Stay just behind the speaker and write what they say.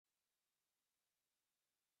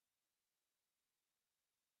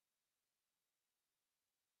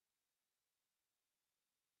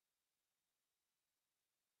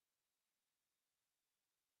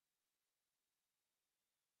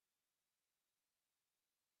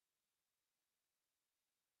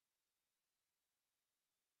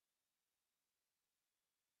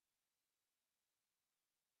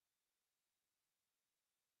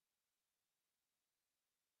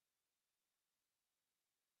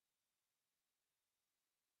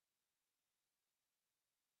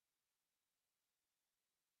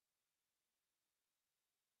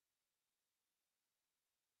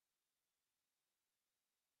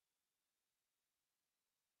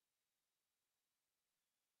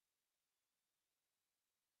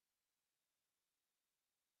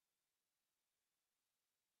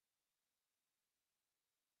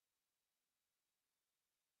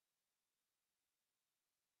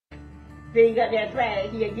Then you got that trash,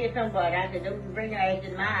 he'll get somebody. I said, don't bring your ass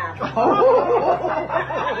in my house.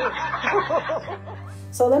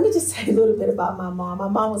 So let me just tell you a little bit about my mom. My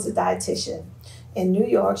mom was a dietitian in New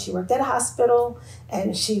York. She worked at a hospital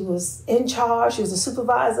and she was in charge. She was a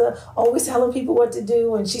supervisor, always telling people what to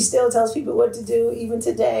do, and she still tells people what to do even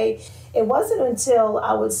today. It wasn't until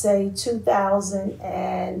I would say 2000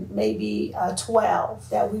 and maybe 12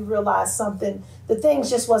 that we realized something, the things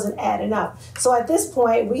just wasn't adding up. So at this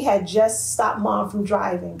point, we had just stopped mom from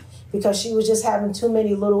driving because she was just having too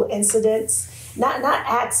many little incidents. Not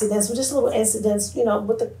accidents, but just little incidents, you know,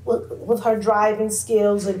 with her driving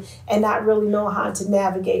skills and not really knowing how to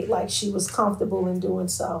navigate like she was comfortable in doing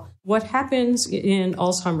so. What happens in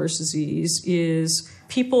Alzheimer's disease is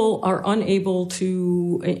people are unable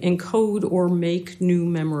to encode or make new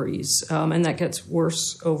memories, and that gets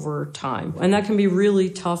worse over time. And that can be really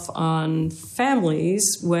tough on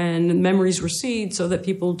families when memories recede so that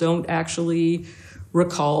people don't actually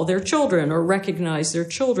recall their children or recognize their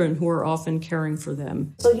children who are often caring for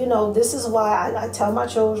them. So, you know, this is why I tell my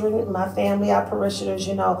children, my family, our parishioners,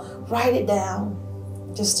 you know, write it down.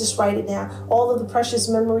 Just write it down. All of the precious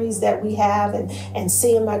memories that we have and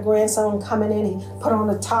seeing my grandson coming in, he put on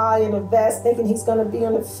a tie and a vest thinking he's going to be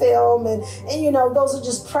on the film. And you know, those are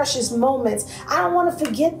just precious moments. I don't want to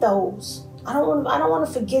forget those. I don't want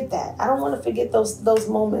to forget that. I don't want to forget those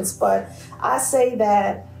moments. But I say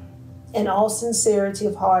that in all sincerity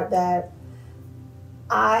of heart that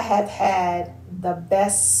I have had the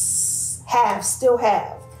best, still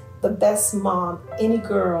have the best mom any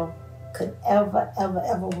girl could ever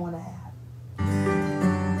want to have.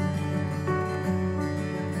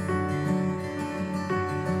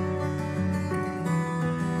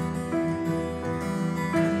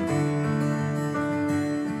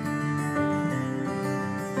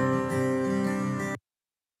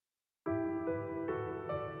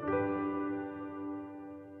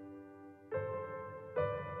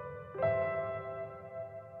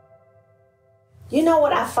 You know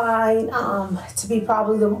what I find to be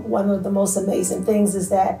probably one of the most amazing things is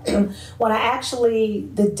that when I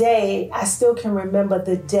still can remember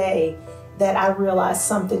the day that I realized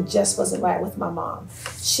something just wasn't right with my mom.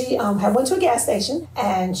 She had went to a gas station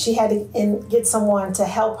and she had to get someone to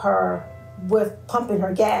help her with pumping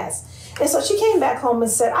her gas. And so she came back home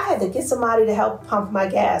and said, I had to get somebody to help pump my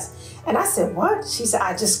gas. And I said, what? She said,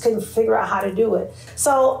 I just couldn't figure out how to do it.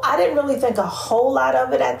 So I didn't really think a whole lot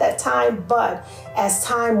of it at that time, but as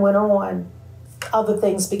time went on, other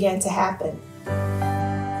things began to happen.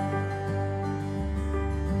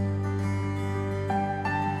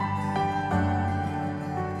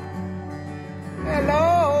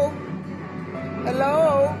 Hello?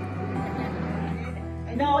 Hello?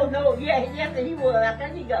 No, yes, he was. I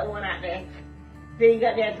think he got one out there. Then you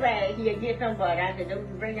got that trash, he'll get somebody. I said,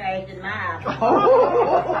 don't bring your ass in my house.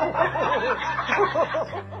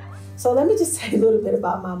 So let me just tell you a little bit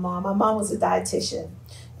about my mom. My mom was a dietitian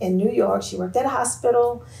in New York. She worked at a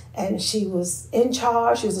hospital and she was in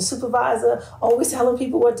charge. She was a supervisor, always telling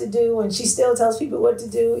people what to do, and she still tells people what to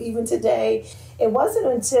do even today. It wasn't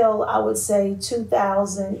until I would say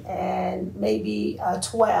 2000 and maybe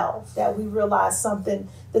 12 that we realized something,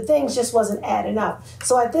 the things just wasn't adding up.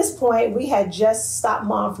 So at this point, we had just stopped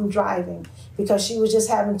mom from driving because she was just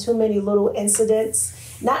having too many little incidents.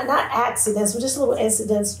 Not accidents, but just little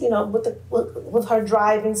incidents, you know, with her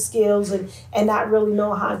driving skills and not really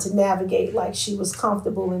knowing how to navigate like she was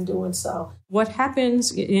comfortable in doing so. What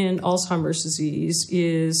happens in Alzheimer's disease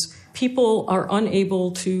is people are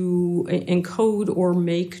unable to encode or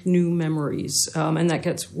make new memories, and that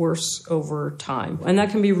gets worse over time. And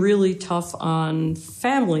that can be really tough on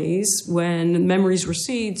families when memories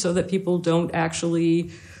recede so that people don't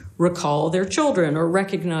actually recall their children or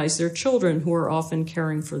recognize their children who are often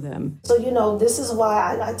caring for them. So, you know, this is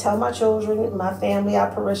why I tell my children, my family,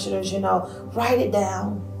 our parishioners, you know, write it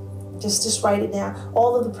down. Just write it down.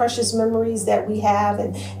 All of the precious memories that we have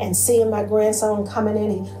and seeing my grandson coming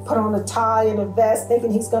in, he put on a tie and a vest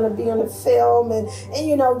thinking he's going to be on the film. And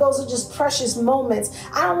you know, those are just precious moments.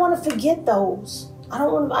 I don't want to forget those. I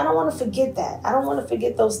don't want to forget that. I don't want to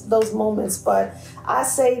forget those moments. But I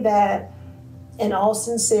say that in all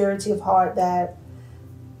sincerity of heart that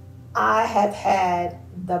I have had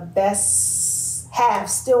the best,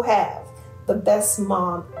 still have the best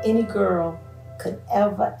mom any girl could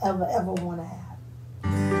ever want to have.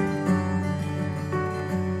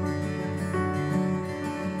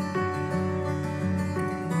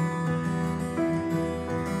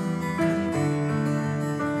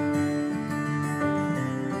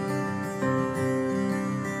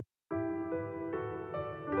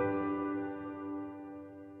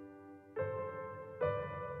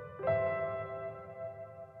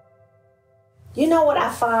 You know what I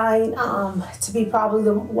find to be probably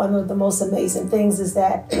one of the most amazing things is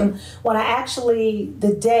that when I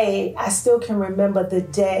still can remember the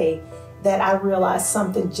day that I realized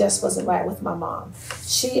something just wasn't right with my mom.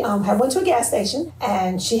 She had went to a gas station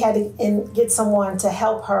and she had to get someone to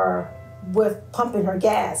help her with pumping her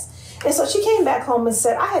gas. And so she came back home and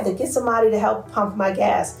said, I had to get somebody to help pump my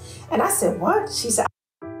gas. And I said, what? She said,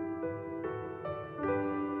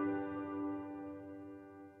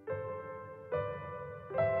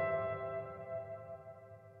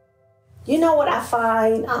 you know what I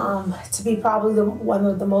find to be probably one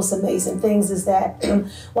of the most amazing things is that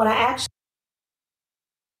when I actually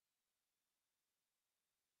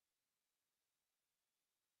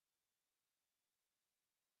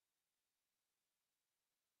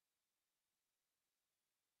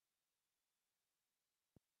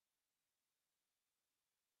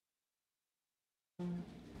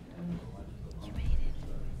You made it.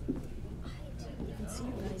 I can see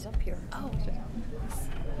you guys up here. Oh,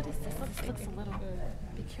 what is this? This looks a little.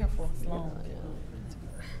 Be careful. It's long.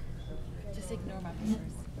 Just ignore my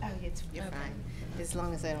papers. Oh, you're fine. As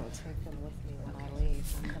long as I don't take them with me when I leave.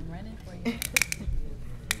 I'll come running for you.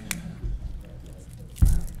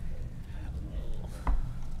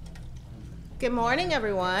 Good morning,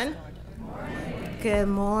 everyone. Good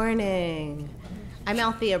morning. I'm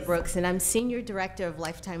Althea Brooks, and I'm Senior Director of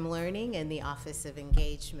Lifetime Learning in the Office of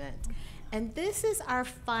Engagement. And this is our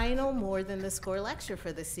final More Than the Score lecture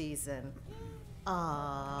for the season.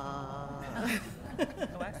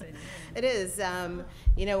 It is.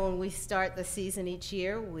 You know, when we start the season each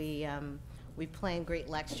year, we plan great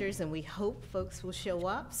lectures, and we hope folks will show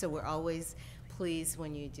up, so we're always pleased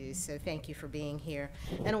when you do. So thank you for being here.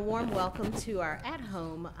 And a warm welcome to our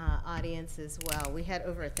at-home audience as well. We had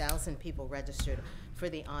over 1,000 people registered for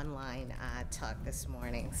the online talk this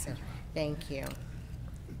morning, so thank you.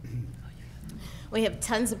 We have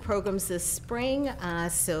tons of programs this spring,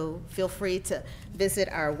 so feel free to visit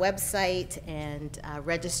our website and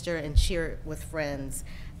register and share it with friends.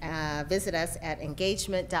 Visit us at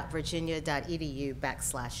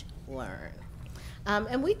engagement.virginia.edu/learn.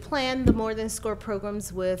 And we plan the More Than Score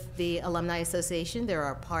programs with the Alumni Association. They're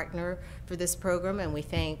our partner for this program, and we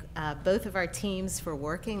thank both of our teams for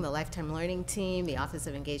working, the Lifetime Learning team, the Office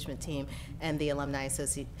of Engagement team, and the Alumni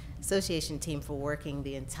Association team for working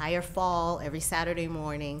the entire fall, every Saturday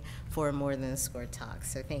morning for More Than Score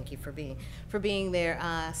talks. So thank you for being there,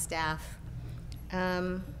 staff.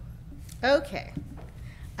 Okay.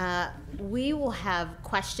 We will have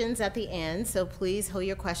questions at the end, so please hold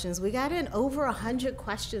your questions. We got in over 100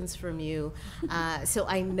 questions from you, so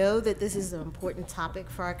I know that this is an important topic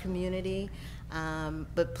for our community,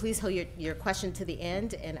 but please hold your question to the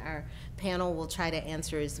end, and our panel will try to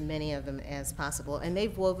answer as many of them as possible. And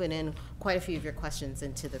they've woven in quite a few of your questions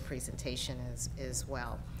into the presentation as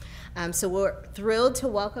well. So we're thrilled to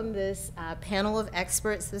welcome this panel of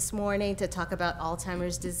experts this morning to talk about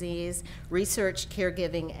Alzheimer's disease, research,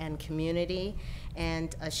 caregiving, and community.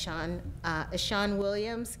 And Ishan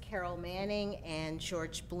Williams, Carol Manning, and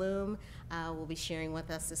George Bloom will be sharing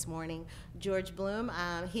with us this morning. George Bloom,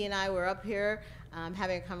 he and I were up here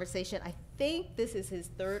having a conversation. I think this is his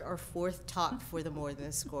third or fourth talk for the More Than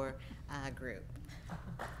a Score group.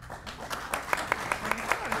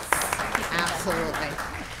 Absolutely.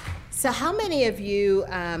 So how many of you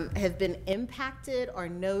have been impacted or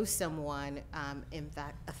know someone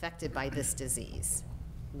affected by this disease?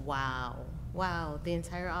 Wow. Wow, the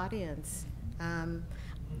entire audience.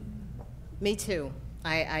 Me too,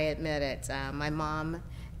 I admit it. My mom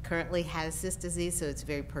currently has this disease, so it's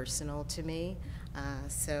very personal to me.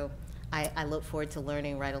 So I look forward to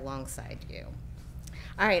learning right alongside you.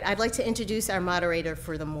 All right, I'd like to introduce our moderator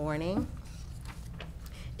for the morning.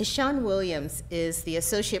 Ishan Williams is the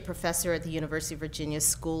Associate Professor at the University of Virginia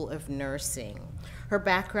School of Nursing. Her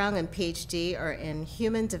background and PhD are in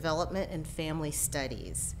Human Development and Family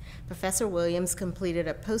Studies. Professor Williams completed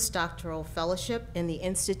a postdoctoral fellowship in the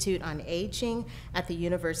Institute on Aging at the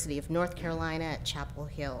University of North Carolina at Chapel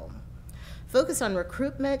Hill. Focused on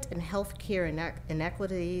recruitment and healthcare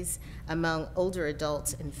inequities among older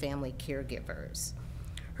adults and family caregivers.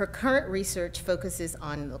 Her current research focuses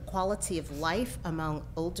on the quality of life among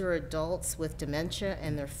older adults with dementia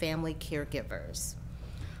and their family caregivers.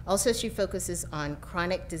 Also, she focuses on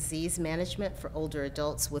chronic disease management for older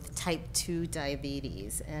adults with type 2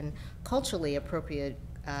 diabetes and culturally appropriate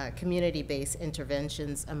community-based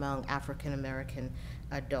interventions among African American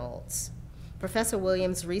adults. Professor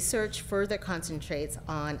Williams' research further concentrates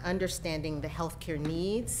on understanding the healthcare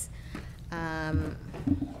needs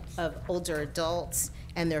of older adults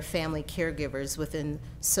and their family caregivers within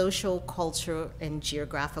social, cultural, and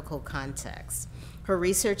geographical contexts. Her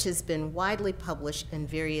research has been widely published in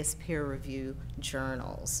various peer-reviewed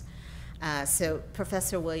journals. So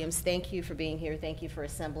Professor Williams, thank you for being here. Thank you for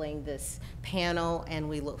assembling this panel, and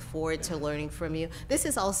we look forward to learning from you. This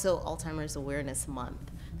is also Alzheimer's Awareness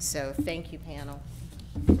Month, so thank you, panel.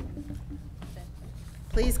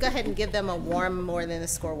 Please go ahead and give them a warm, more than a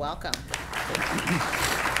score welcome.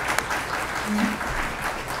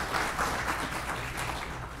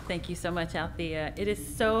 Thank you so much, Althea. It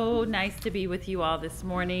is so nice to be with you all this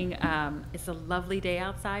morning. It's a lovely day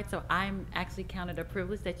outside, so I'm actually counted a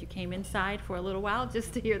privilege that you came inside for a little while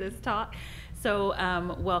just to hear this talk. So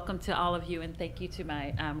welcome to all of you, and thank you to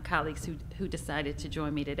my colleagues who decided to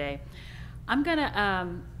join me today. I'm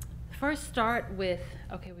gonna first start with,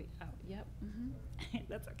 okay, yep,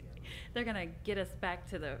 that's okay. They're gonna get us back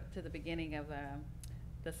to the beginning of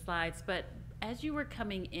the slides, but as you were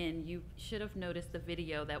coming in, you should have noticed the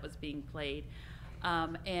video that was being played.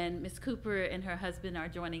 And Ms. Cooper and her husband are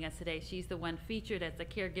joining us today. She's the one featured as a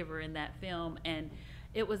caregiver in that film. And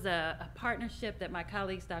it was a partnership that my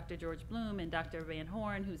colleagues, Dr. George Bloom and Dr. Van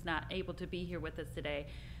Horn, who's not able to be here with us today,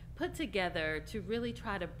 put together to really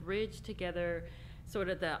try to bridge together sort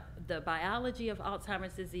of the biology of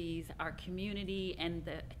Alzheimer's disease, our community, and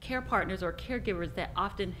the care partners or caregivers that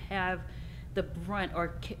often have the brunt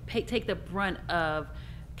or take the brunt of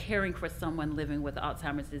caring for someone living with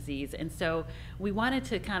Alzheimer's disease. And so we wanted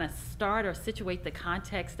to kind of start or situate the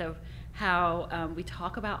context of how we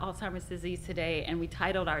talk about Alzheimer's disease today, and we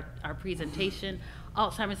titled our presentation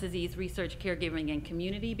Alzheimer's Disease Research, Caregiving, and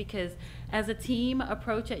Community, because as a team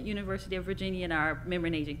approach at University of Virginia and our Memory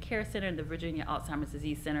and Aging Care Center and the Virginia Alzheimer's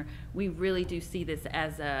Disease Center, we really do see this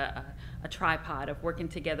as a tripod of working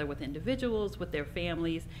together with individuals, with their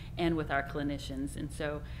families, and with our clinicians. And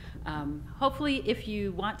so hopefully if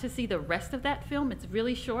you want to see the rest of that film, it's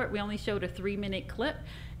really short. We only showed a 3-minute clip.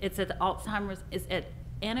 It's at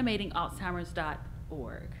animatingalzheimers.org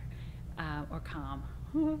or com.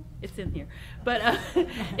 It's in here. But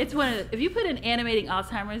it's one of the, if you put in Animating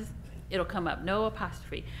Alzheimer's, it'll come up, no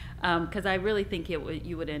apostrophe, because I really think you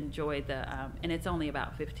would enjoy the, and it's only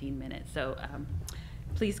about 15 minutes, so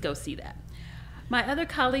please go see that. My other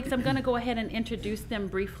colleagues, I'm going to go ahead and introduce them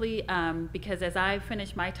briefly because as I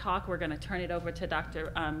finish my talk, we're going to turn it over to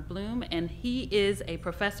Dr. Bloom, and he is a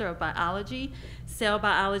professor of biology, cell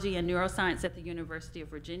biology, and neuroscience at the University of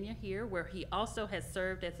Virginia here, where he also has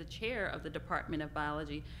served as the chair of the Department of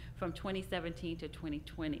Biology from 2017 to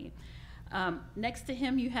 2020. Next to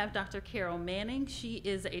him, you have Dr. Carol Manning. She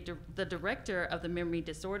is the director of the Memory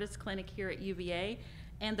Disorders Clinic here at UVA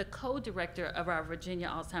and the co-director of our Virginia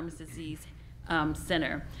Alzheimer's Disease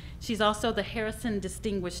Center. She's also the Harrison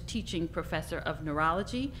Distinguished Teaching Professor of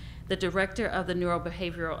Neurology, the Director of the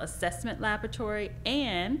Neurobehavioral Assessment Laboratory,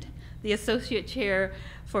 and the Associate Chair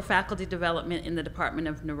for Faculty Development in the Department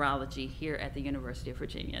of Neurology here at the University of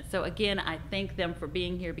Virginia. So again, I thank them for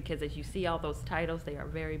being here because as you see all those titles, they are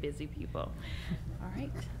very busy people. All right,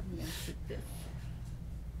 I'm going to keep this.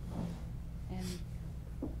 And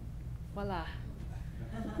voila.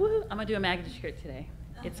 Woo, I'm going to do a magic trick today.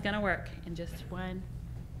 It's going to work in just 1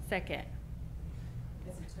 second.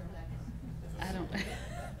 I don't,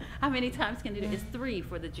 how many times can you do it? It's 3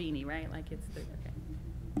 for the genie, right? Like it's 3, okay.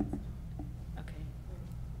 Okay.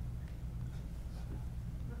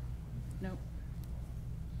 Nope.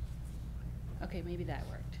 Okay, maybe that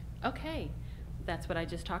worked. Okay, that's what I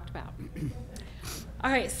just talked about.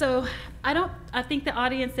 All right, so I think the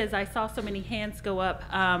audience says I saw so many hands go up.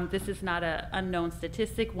 This is not an unknown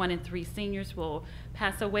statistic. 1 in 3 seniors will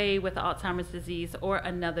pass away with Alzheimer's disease or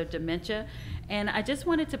another dementia. And I just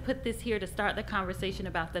wanted to put this here to start the conversation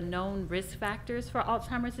about the known risk factors for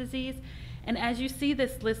Alzheimer's disease. And as you see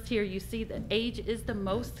this list here, you see that age is the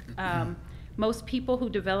most people who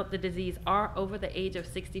develop the disease are over the age of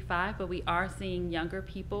 65, but we are seeing younger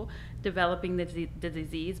people developing the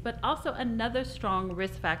disease. But also another strong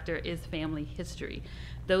risk factor is family history.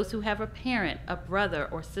 Those who have a parent, a brother,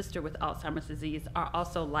 or sister with Alzheimer's disease are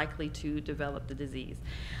also likely to develop the disease.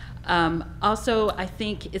 Also, I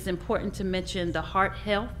think it's important to mention the heart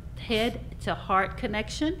health, head to heart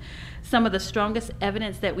connection. Some of the strongest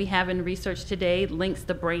evidence that we have in research today links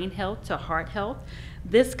the brain health to heart health.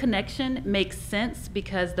 This connection makes sense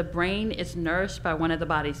because the brain is nourished by one of the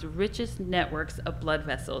body's richest networks of blood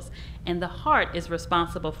vessels, and the heart is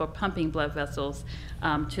responsible for pumping blood vessels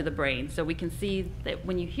to the brain. So we can see that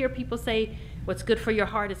when you hear people say, what's good for your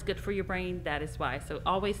heart is good for your brain, that is why. So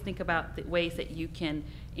always think about the ways that you can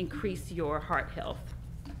increase your heart health.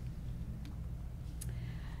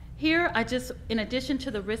 Here, in addition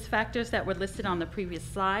to the risk factors that were listed on the previous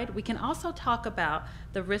slide, we can also talk about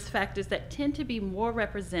the risk factors that tend to be more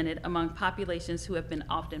represented among populations who have been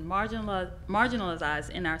often marginalized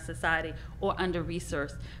in our society or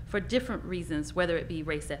under-resourced for different reasons, whether it be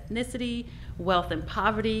race, ethnicity, wealth and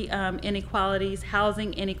poverty inequalities,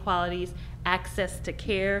 housing inequalities, access to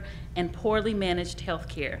care, and poorly managed health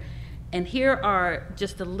care. And here are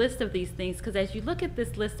just a list of these things, because as you look at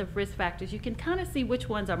this list of risk factors, you can kind of see which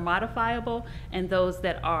ones are modifiable and those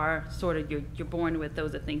that are sort of you're born with,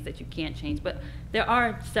 those are things that you can't change. But there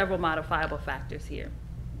are several modifiable factors here.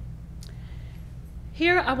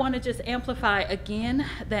 Here, I want to just amplify again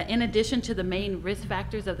that in addition to the main risk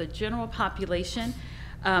factors of the general population,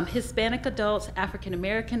 Hispanic adults, African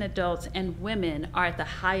American adults, and women are at the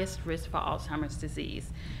highest risk for Alzheimer's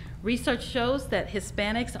disease. Research shows that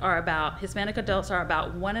Hispanic adults are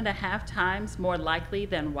about 1.5 times more likely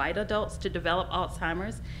than white adults to develop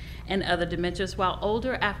Alzheimer's and other dementias, while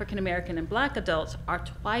older African American and Black adults are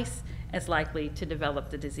twice as likely to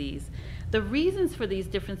develop the disease. The reasons for these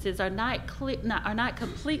differences are not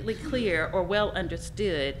completely clear or well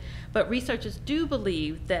understood, but researchers do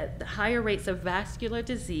believe that the higher rates of vascular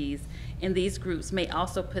disease in these groups may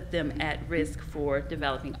also put them at risk for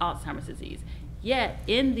developing Alzheimer's disease. Yet,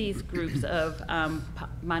 in these groups of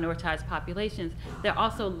minoritized populations, they're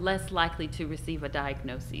also less likely to receive a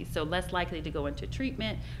diagnosis, so less likely to go into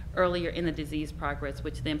treatment earlier in the disease progress,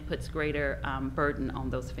 which then puts greater burden on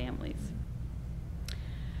those families.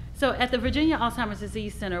 So at the Virginia Alzheimer's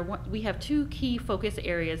Disease Center, we have 2 key focus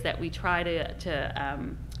areas that we try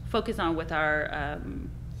to focus on with our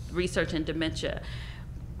research in dementia.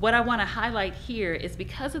 What I want to highlight here is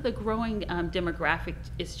because of the growing demographic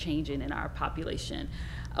is changing in our population.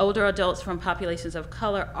 Older adults from populations of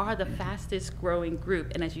color are the fastest growing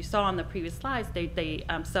group, and as you saw on the previous slides, they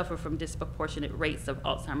suffer from disproportionate rates of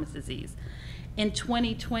Alzheimer's disease. In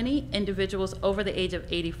 2020, individuals over the age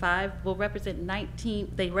of 85 will represented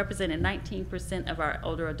 19% of our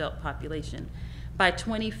older adult population. By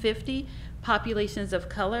 2050, populations of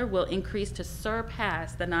color will increase to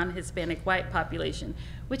surpass the non-Hispanic white population,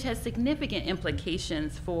 which has significant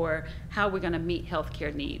implications for how we're going to meet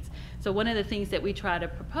healthcare needs. So one of the things that we try to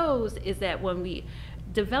propose is that when we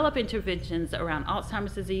develop interventions around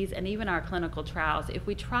Alzheimer's disease and even our clinical trials, if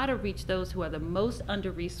we try to reach those who are the most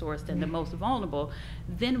under-resourced and the most vulnerable,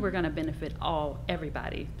 then we're going to benefit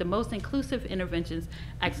everybody. The most inclusive interventions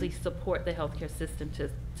actually support the healthcare system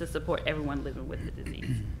to support everyone living with the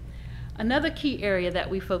disease. Another key area that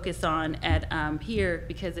we focus on at here,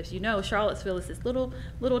 because as you know, Charlottesville is this little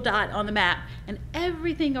dot on the map, and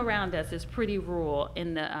everything around us is pretty rural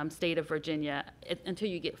in the state of Virginia until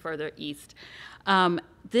you get further east.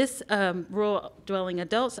 This rural dwelling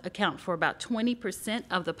adults account for about 20%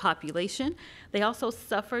 of the population. They also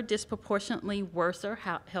suffer disproportionately worse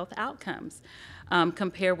health outcomes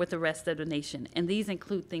compared with the rest of the nation. And these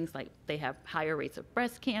include things like they have higher rates of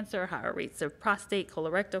breast cancer, higher rates of prostate,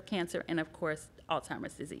 colorectal cancer, and of course,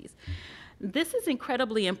 Alzheimer's disease. This is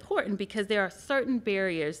incredibly important because there are certain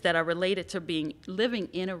barriers that are related to living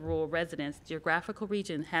in a rural residence. Geographical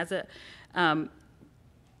region has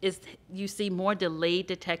you see more delayed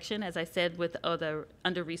detection. As I said, with other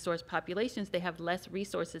under-resourced populations, they have less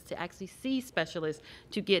resources to actually see specialists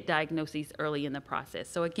to get diagnoses early in the process.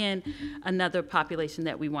 So again, another population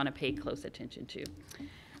that we want to pay close attention to.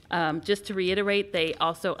 Just to reiterate, they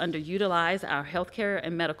also underutilize our healthcare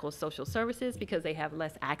and medical social services because they have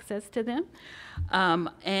less access to them.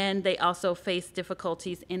 And they also face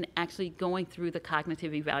difficulties in actually going through the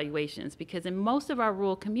cognitive evaluations because in most of our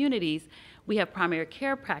rural communities, we have primary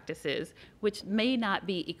care practices which may not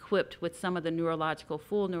be equipped with some of the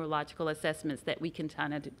full neurological assessments that we can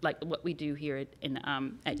kind of do, like what we do here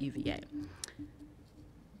at UVA.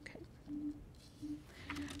 Okay.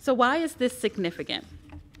 So why is this significant?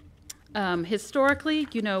 Historically,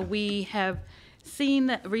 we have seen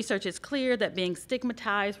that research is clear that being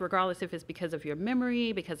stigmatized, regardless if it's because of your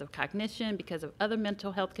memory, because of cognition, because of other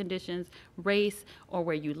mental health conditions, race, or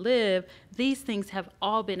where you live, these things have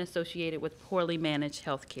all been associated with poorly managed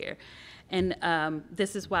health care. And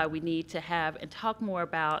this is why we need to have and talk more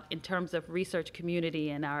about, in terms of research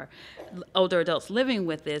community and our older adults living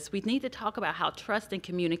with this, we need to talk about how trust and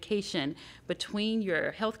communication between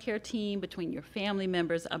your healthcare team, between your family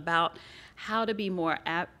members, about how to be more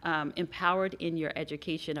empowered in your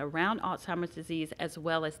education around Alzheimer's disease, as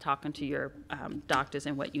well as talking to your doctors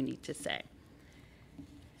and what you need to say.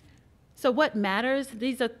 So what matters,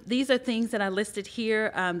 these are things that I listed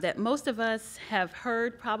here that most of us have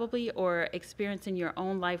heard probably or experienced in your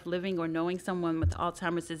own life living or knowing someone with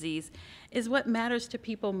Alzheimer's disease, is what matters to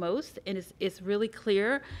people most. And it's really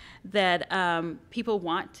clear that people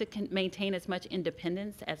want to maintain as much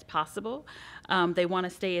independence as possible. They want to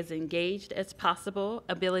stay as engaged as possible,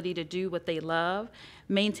 ability to do what they love,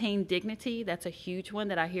 maintain dignity. That's a huge one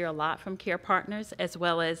that I hear a lot from care partners, as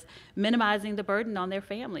well as minimizing the burden on their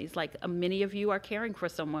families. Like many of you are caring for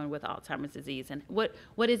someone with Alzheimer's disease, and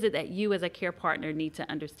what is it that you as a care partner need to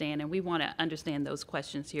understand? And we want to understand those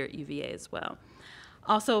questions here at UVA as well.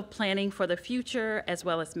 Also planning for the future, as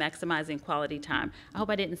well as maximizing quality time. I hope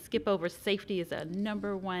I didn't skip over safety is a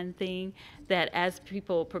 #1 thing that as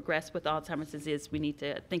people progress with Alzheimer's disease, we need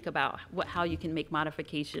to think about how you can make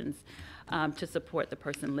modifications to support the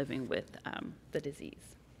person living with the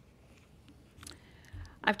disease.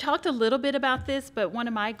 I've talked a little bit about this, but one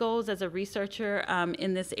of my goals as a researcher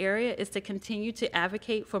in this area is to continue to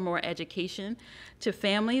advocate for more education to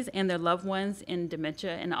families and their loved ones in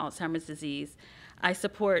dementia and Alzheimer's disease. I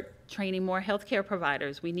support training more healthcare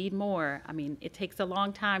providers. We need more. I mean, it takes a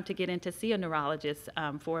long time to get in to see a neurologist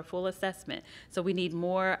for a full assessment. So we need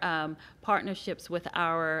more partnerships with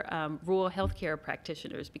our rural healthcare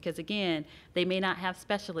practitioners because, again, they may not have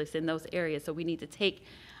specialists in those areas. So we need to take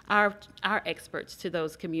our experts to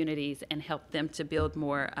those communities and help them to build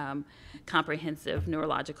more comprehensive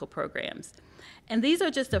neurological programs. And these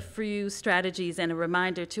are just a few strategies and a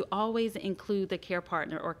reminder to always include the care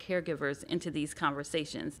partner or caregivers into these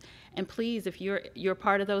conversations. And please, if you're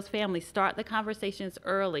part of those families, start the conversations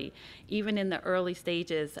early, even in the early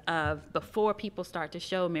stages of before people start to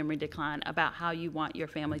show memory decline, about how you want your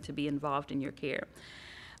family to be involved in your care.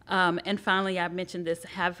 And finally, I've mentioned this,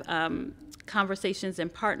 have conversations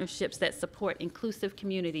and partnerships that support inclusive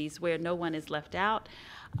communities where no one is left out,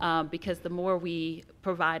 because the more we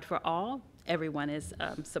provide for all, everyone is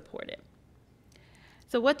supported.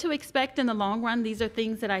 So what to expect in the long run, these are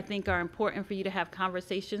things that I think are important for you to have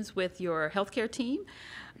conversations with your healthcare team,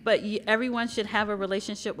 but everyone should have a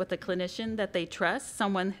relationship with a clinician that they trust,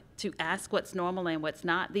 someone to ask what's normal and what's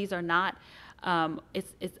not. These are not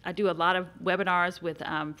I do a lot of webinars with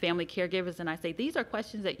family caregivers, and I say, these are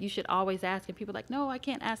questions that you should always ask. And people are like, no, I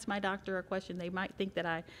can't ask my doctor a question. They might think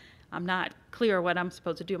that I'm not clear what I'm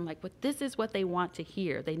supposed to do. I'm like, but this is what they want to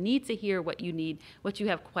hear. They need to hear what you need, what you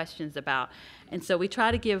have questions about. And so we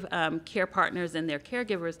try to give care partners and their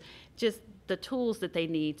caregivers just the tools that they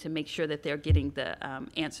need to make sure that they're getting the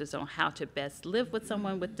answers on how to best live with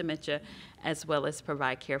someone with dementia, as well as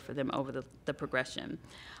provide care for them over the progression.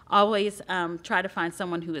 Always try to find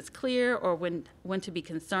someone who is clear, or when to be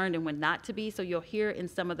concerned and when not to be. So you'll hear in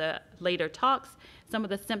some of the later talks some of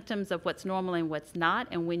the symptoms of what's normal and what's not,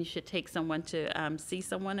 and when you should take someone to see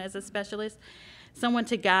someone as a specialist. Someone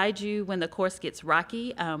to guide you when the course gets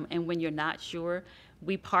rocky and when you're not sure.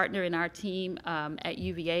 We partner in our team at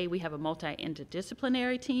UVA. We have a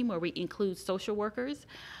multi-interdisciplinary team where we include social workers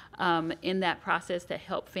in that process to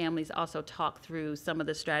help families also talk through some of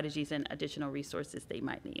the strategies and additional resources they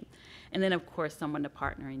might need. And then, of course, someone to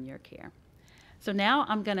partner in your care. So now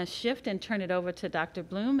I'm going to shift and turn it over to Dr.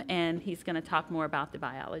 Bloom, and he's going to talk more about the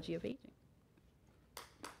biology of aging.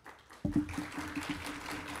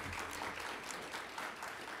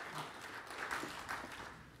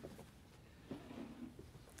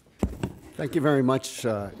 Thank you very much,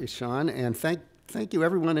 Ishan, and thank you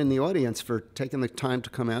everyone in the audience for taking the time to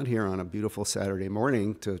come out here on a beautiful Saturday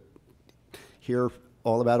morning to hear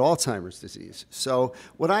all about Alzheimer's disease. So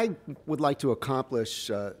what I would like to accomplish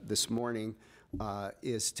this morning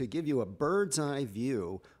is to give you a bird's eye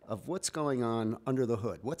view of what's going on under the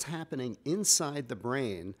hood, what's happening inside the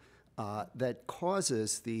brain that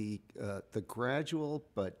causes the gradual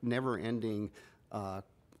but never-ending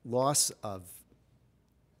loss of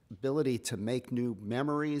ability to make new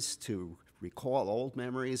memories, to recall old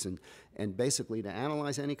memories, and basically to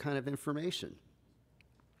analyze any kind of information.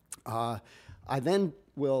 I then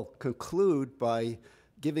will conclude by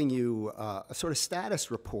giving you a sort of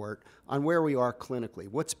status report on where we are clinically,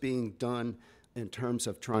 what's being done in terms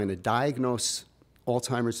of trying to diagnose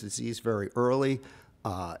Alzheimer's disease very early,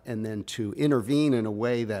 and then to intervene in a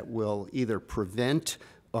way that will either prevent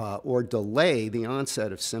or delay the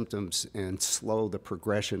onset of symptoms and slow the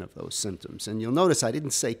progression of those symptoms. And you'll notice I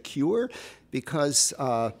didn't say cure because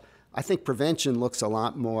I think prevention looks a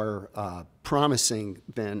lot more promising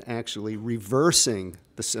than actually reversing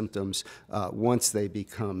the symptoms once they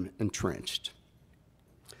become entrenched.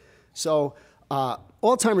 So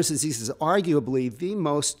Alzheimer's disease is arguably the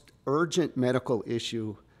most urgent medical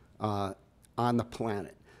issue on the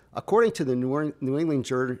planet. According to the New England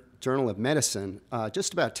Journal of Medicine,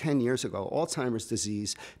 just about 10 years ago, Alzheimer's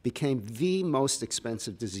disease became the most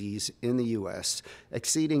expensive disease in the U.S.,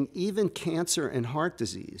 exceeding even cancer and heart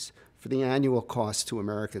disease for the annual cost to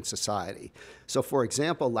American society. So, for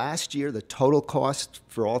example, last year, the total cost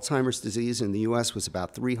for Alzheimer's disease in the U.S. was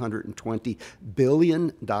about $320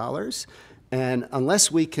 billion. And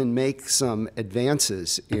unless we can make some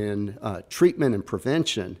advances in treatment and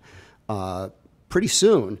prevention, pretty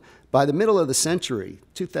soon, by the middle of the century,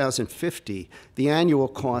 2050, the annual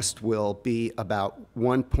cost will be about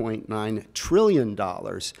 $1.9 trillion,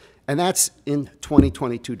 and that's in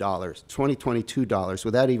 2022 dollars,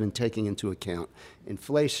 without even taking into account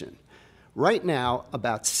inflation. Right now,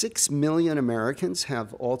 about 6 million Americans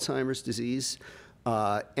have Alzheimer's disease,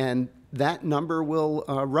 and that number will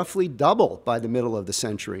roughly double by the middle of the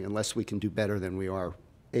century, unless we can do better than we are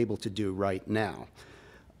able to do right now.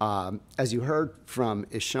 As you heard from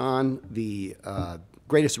Ishan, the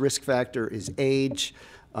greatest risk factor is age.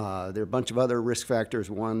 There are a bunch of other risk factors.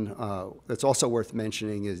 One that's also worth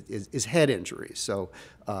mentioning is head injuries. So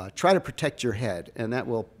try to protect your head, and that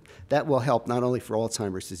will help not only for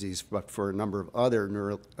Alzheimer's disease, but for a number of other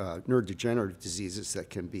neurodegenerative diseases that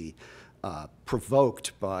can be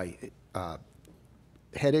provoked by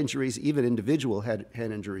head injuries, even individual head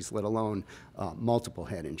injuries, let alone multiple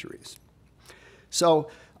head injuries. So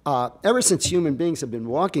ever since human beings have been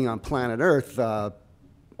walking on planet Earth,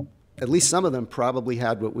 at least some of them probably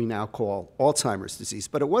had what we now call Alzheimer's disease.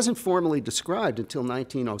 But it wasn't formally described until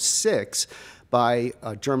 1906 by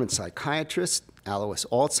a German psychiatrist, Alois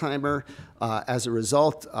Alzheimer, as a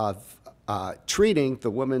result of treating the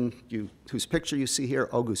woman whose picture you see here,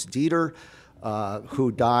 August Dieter,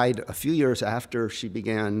 who died a few years after she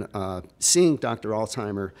began seeing Dr.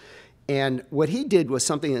 Alzheimer. And what he did was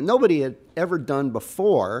something that nobody had ever done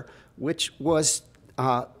before, which was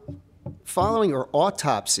following her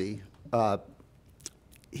autopsy,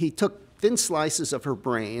 he took thin slices of her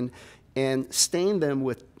brain and stained them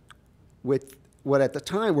with what at the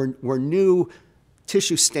time were new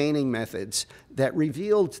tissue staining methods that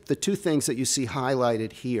revealed the two things that you see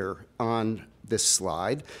highlighted here on this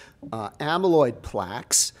slide: amyloid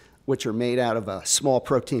plaques, which are made out of a small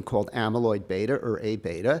protein called amyloid beta, or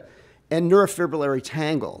A-beta, and neurofibrillary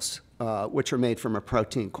tangles, which are made from a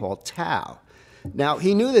protein called tau. Now,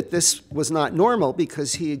 he knew that this was not normal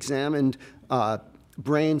because he examined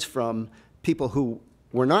brains from people who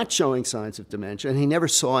were not showing signs of dementia, and he never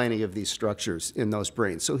saw any of these structures in those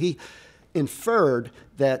brains. So he inferred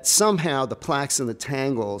that somehow the plaques and the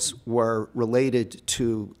tangles were related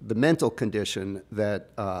to the mental condition that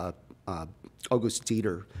August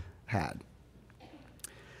Dieter had.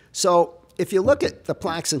 So if you look at the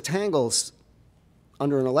plaques and tangles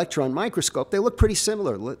under an electron microscope, they look pretty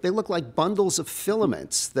similar. They look like bundles of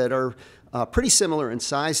filaments that are pretty similar in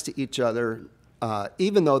size to each other,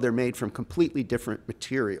 even though they're made from completely different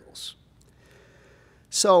materials.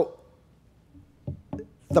 So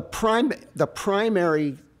the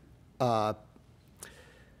primary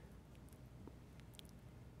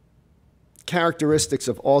characteristics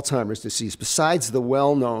of Alzheimer's disease, besides the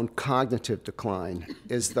well-known cognitive decline,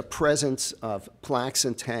 is the presence of plaques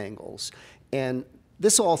and tangles. And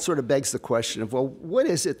this all sort of begs the question of, well, what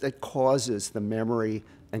is it that causes the memory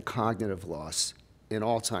and cognitive loss in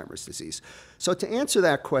Alzheimer's disease? So to answer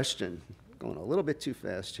that question, going a little bit too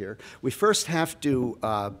fast here, we first have to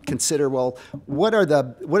consider, well, what are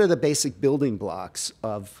the basic building blocks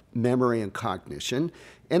of memory and cognition?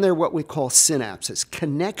 And they're what we call synapses,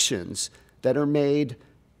 connections that are made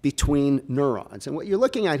between neurons. And what you're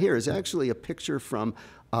looking at here is actually a picture from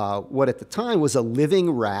what at the time was a living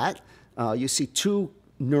rat. You see two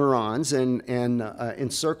neurons, and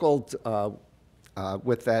encircled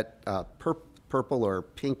with that purple or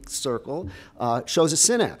pink circle shows a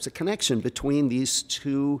synapse, a connection between these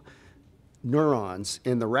two neurons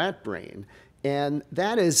in the rat brain. And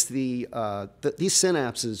that is these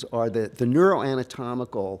synapses are the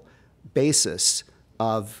neuroanatomical basis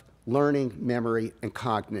of learning, memory, and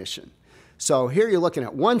cognition. So here you're looking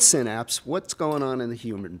at one synapse. What's going on in the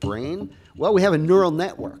human brain? Well, we have a neural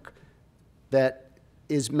network that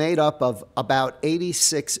is made up of about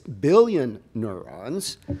 86 billion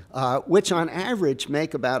neurons, which on average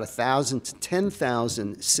make about 1,000 to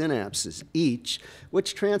 10,000 synapses each,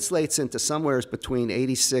 which translates into somewhere between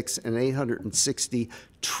 86 and 860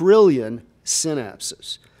 trillion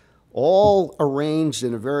synapses, all arranged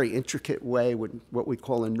in a very intricate way with what we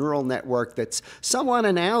call a neural network that's somewhat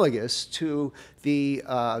analogous to the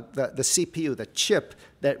CPU, the chip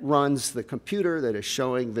that runs the computer that is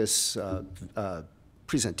showing this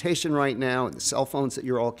presentation right now and the cell phones that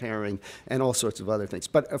you're all carrying and all sorts of other things.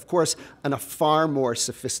 But of course, on a far more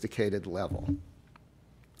sophisticated level.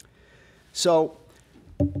 So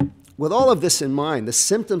with all of this in mind, the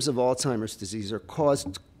symptoms of Alzheimer's disease are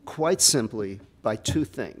caused quite simply by two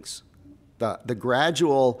things. The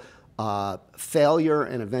gradual failure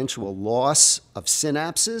and eventual loss of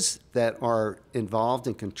synapses that are involved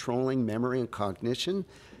in controlling memory and cognition,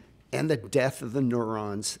 and the death of the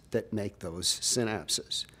neurons that make those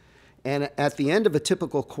synapses. And at the end of a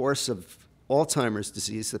typical course of Alzheimer's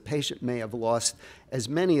disease, the patient may have lost as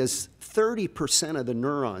many as 30% of the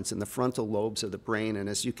neurons in the frontal lobes of the brain. And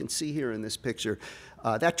as you can see here in this picture,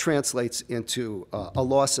 that translates into a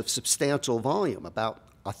loss of substantial volume, about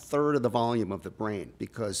a third of the volume of the brain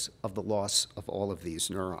because of the loss of all of these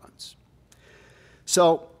neurons.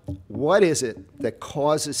 So what is it that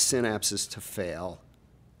causes synapses to fail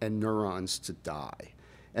and neurons to die?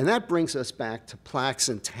 And that brings us back to plaques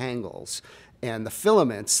and tangles and the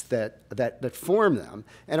filaments that form them.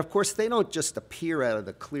 And of course, they don't just appear out of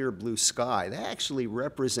the clear blue sky. They actually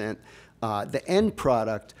represent the end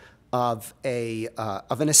product of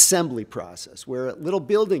an assembly process where little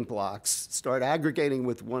building blocks start aggregating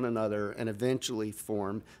with one another and eventually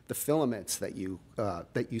form the filaments that you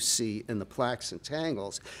see in the plaques and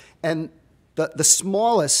tangles. And the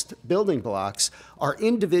smallest building blocks are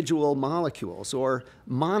individual molecules, or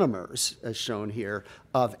monomers, as shown here,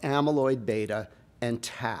 of amyloid beta and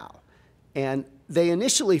tau. And they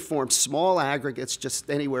initially form small aggregates, just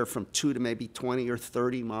anywhere from 2 to maybe 20 or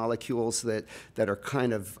 30 molecules that are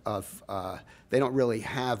kind of they don't really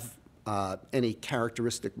have any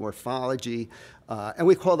characteristic morphology, and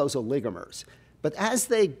we call those oligomers. But as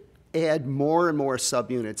they add more and more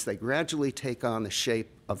subunits, they gradually take on the shape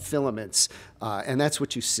of filaments, and that's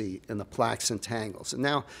what you see in the plaques and tangles. And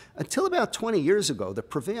now, until about 20 years ago, the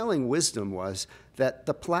prevailing wisdom was that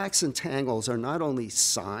the plaques and tangles are not only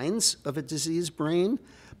signs of a diseased brain,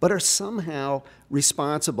 but are somehow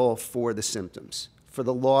responsible for the symptoms, for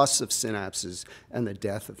the loss of synapses and the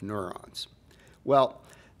death of neurons. Well,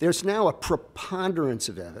 there's now a preponderance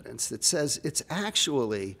of evidence that says it's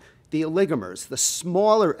actually the oligomers, the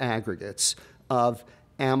smaller aggregates of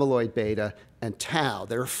amyloid beta and tau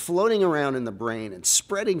that are floating around in the brain and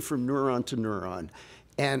spreading from neuron to neuron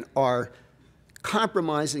and are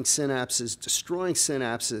compromising synapses, destroying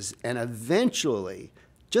synapses, and eventually,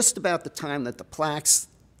 just about the time that the plaques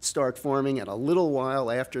start forming and a little while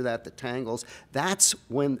after that the tangles, that's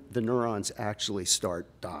when the neurons actually start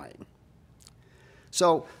dying.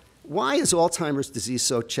 So why is Alzheimer's disease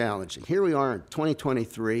so challenging? Here we are in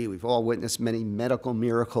 2023. We've all witnessed many medical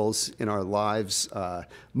miracles in our lives.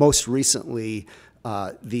 Most recently,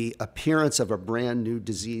 the appearance of a brand new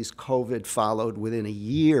disease, COVID, followed within a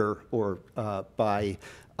year by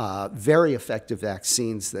very effective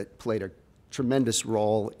vaccines that played a tremendous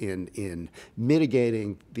role in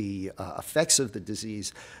mitigating the effects of the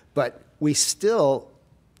disease. But we still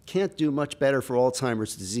can't do much better for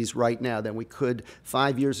Alzheimer's disease right now than we could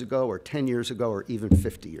 5 years ago or 10 years ago or even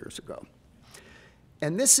 50 years ago.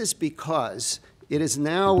 And this is because it is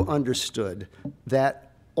now understood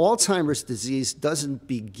that Alzheimer's disease doesn't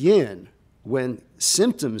begin when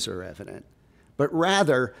symptoms are evident, but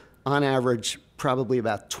rather, on average, probably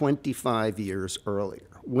about 25 years earlier,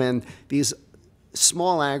 when these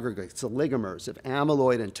small aggregates, oligomers of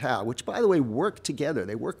amyloid and tau, which, by the way, work together,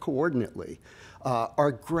 they work coordinately,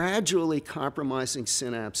 are gradually compromising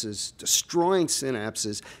synapses, destroying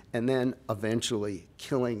synapses, and then eventually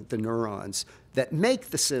killing the neurons that make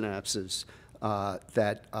the synapses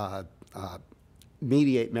that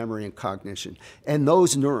mediate memory and cognition. And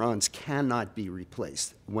those neurons cannot be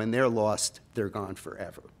replaced. When they're lost, they're gone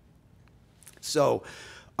forever. So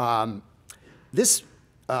this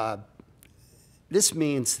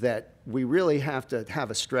means that we really have to have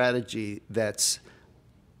a strategy that's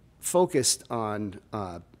focused on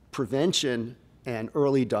prevention and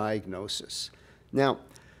early diagnosis. Now,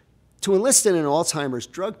 to enlist in an Alzheimer's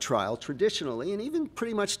drug trial, traditionally, and even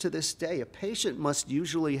pretty much to this day, a patient must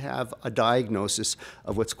usually have a diagnosis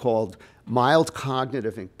of what's called mild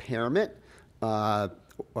cognitive impairment,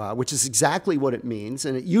 which is exactly what it means,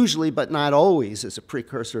 and it usually, but not always, is a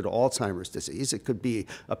precursor to Alzheimer's disease. It could be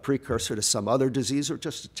a precursor to some other disease or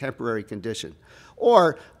just a temporary condition,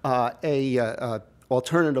 or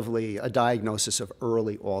alternatively, a diagnosis of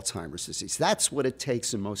early Alzheimer's disease. That's what it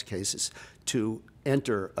takes in most cases to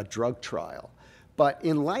enter a drug trial. But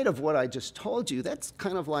in light of what I just told you, that's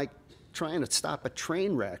kind of like trying to stop a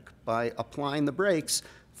train wreck by applying the brakes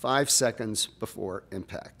 5 seconds before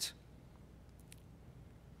impact.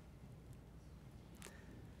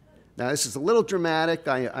 Now, this is a little dramatic,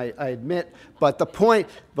 I admit, but the point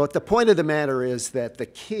of the matter is that the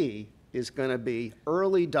key is going to be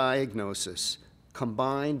early diagnosis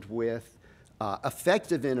combined with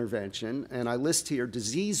effective intervention, and I list here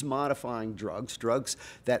disease-modifying drugs, drugs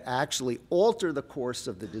that actually alter the course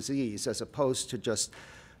of the disease as opposed to just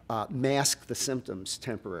mask the symptoms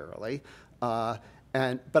temporarily. But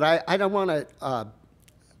I don't want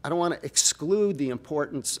to exclude the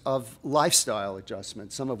importance of lifestyle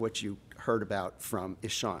adjustments, some of which you heard about from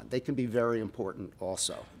Ishan. They can be very important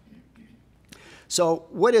also. So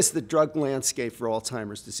what does the drug landscape for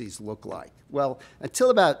Alzheimer's disease look like? Well, until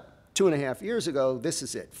about 2.5 years ago, this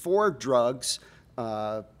is it. 4 drugs,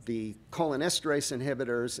 the cholinesterase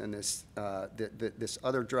inhibitors and this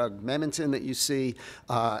other drug, Memantine, that you see.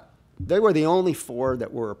 They were the only 4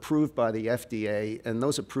 that were approved by the FDA, and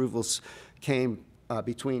those approvals came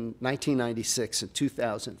between 1996 and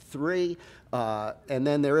 2003. And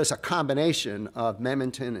then there is a combination of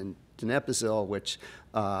Memantine and donepezil, which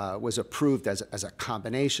was approved as a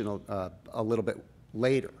combination a little bit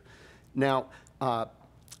later. Now,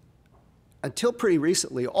 until pretty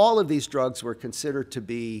recently, all of these drugs were considered to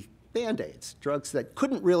be Band-Aids, drugs that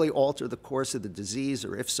couldn't really alter the course of the disease,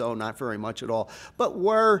 or if so, not very much at all, but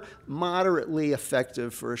were moderately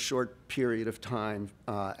effective for a short period of time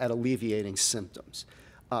at alleviating symptoms.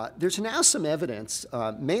 There's now some evidence,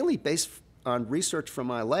 mainly based on research from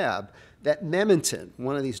my lab, that Memantine,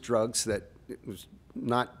 one of these drugs that was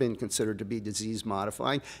not been considered to be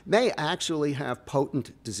disease-modifying, may actually have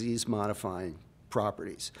potent disease-modifying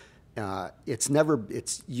properties.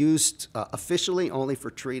 It's used officially only for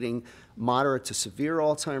treating moderate to severe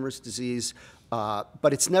Alzheimer's disease,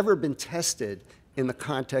 but it's never been tested in the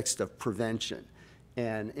context of prevention.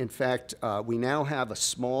 And in fact, we now have a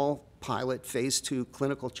small pilot phase 2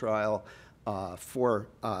 clinical trial for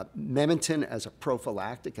Memantine as a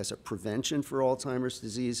prophylactic, as a prevention for Alzheimer's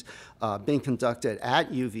disease, being conducted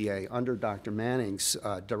at UVA under Dr. Manning's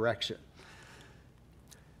direction.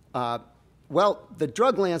 Well, the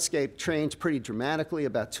drug landscape changed pretty dramatically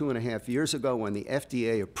about 2.5 years ago when the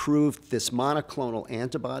FDA approved this monoclonal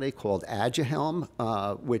antibody called Aduhelm,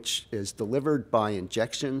 which is delivered by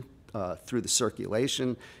injection through the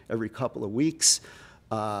circulation every couple of weeks.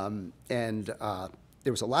 There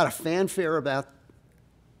was a lot of fanfare about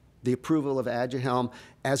the approval of Aduhelm,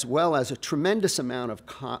 as well as a tremendous amount of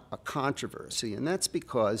controversy, and that's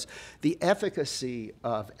because the efficacy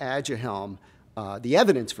of Aduhelm, the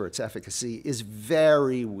evidence for its efficacy, is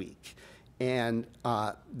very weak. And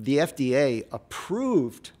the FDA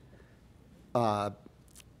approved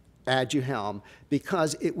Aduhelm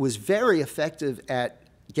because it was very effective at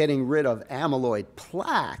getting rid of amyloid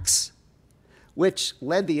plaques, which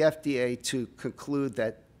led the FDA to conclude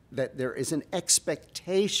that there is an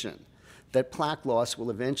expectation that plaque loss will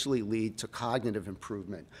eventually lead to cognitive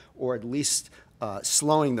improvement, or at least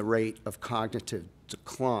slowing the rate of cognitive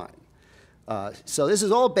decline. So this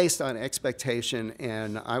is all based on expectation,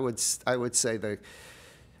 and I would say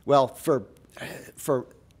well, for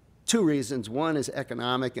 2 reasons. One is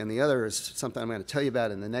economic, and the other is something I'm going to tell you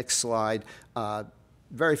about in the next slide.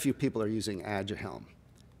 Very few people are using Aduhelm.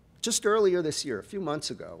 Just earlier this year, a few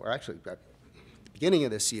months ago, or actually at the beginning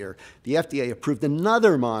of this year, the FDA approved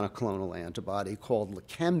another monoclonal antibody called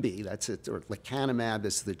Leqembi. That's it, or lecanemab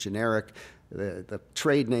is the generic. The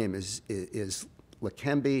trade name is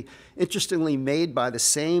Leqembi. Interestingly, made by the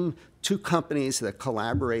same 2 companies that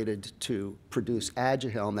collaborated to produce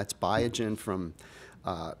Aduhelm. That's Biogen from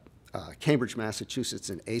Cambridge,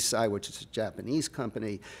 Massachusetts, and Eisai, which is a Japanese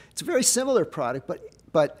company. It's a very similar product,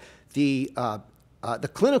 but the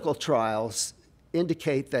clinical trials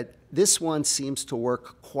indicate that this one seems to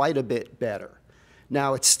work quite a bit better.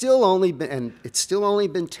 Now, it's still only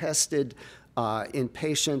been tested in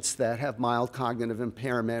patients that have mild cognitive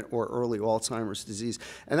impairment or early Alzheimer's disease,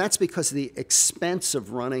 and that's because of the expense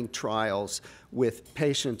of running trials with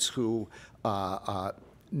patients who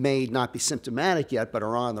may not be symptomatic yet but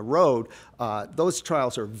are on the road. Those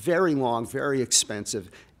trials are very long, very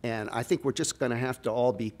expensive, and I think we're just going to have to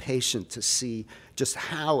all be patient to see just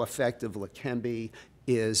how effective Leqembi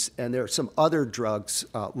is. And there are some other drugs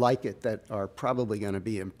like it that are probably going to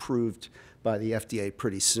be improved by the FDA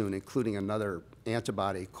pretty soon, including another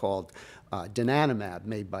antibody called donanemab,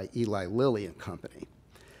 made by Eli Lilly and Company.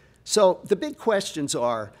 So the big questions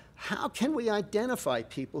are, how can we identify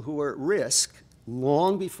people who are at risk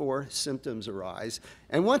long before symptoms arise?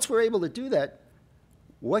 And once we're able to do that,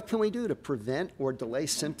 what can we do to prevent or delay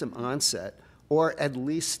symptom onset, or at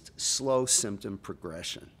least slow symptom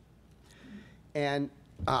progression? And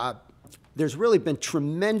there's really been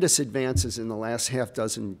tremendous advances in the last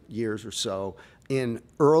 6 years or so in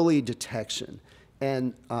early detection.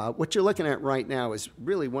 And what you're looking at right now is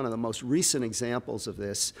really one of the most recent examples of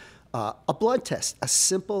this, a blood test, a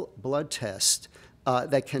simple blood test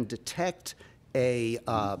that can detect a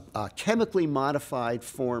chemically modified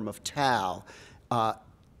form of tau.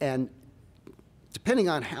 And depending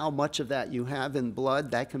on how much of that you have in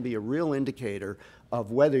blood, that can be a real indicator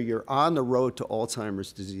of whether you're on the road to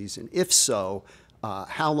Alzheimer's disease, and if so,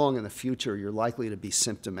 how long in the future you're likely to be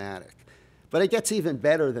symptomatic. But it gets even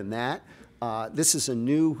better than that. This is a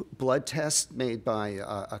new blood test made by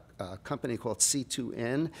a company called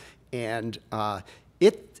C2N, and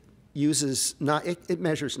it measures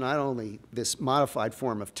not only this modified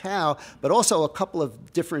form of tau, but also a couple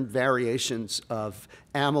of different variations of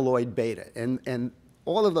amyloid beta. And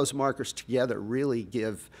all of those markers together really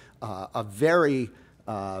give a very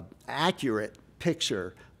accurate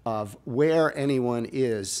picture of where anyone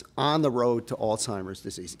is on the road to Alzheimer's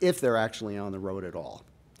disease, if they're actually on the road at all.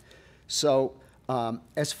 So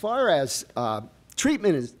as far as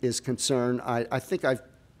treatment is concerned, I think I've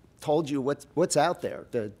told you what's out there.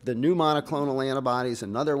 The new monoclonal antibodies,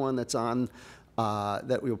 another one that's on,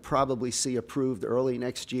 that we'll probably see approved early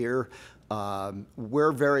next year.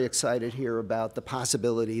 We're very excited here about the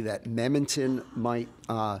possibility that Memantine might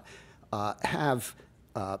have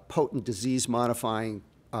potent disease-modifying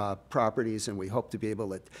properties, and we hope to be able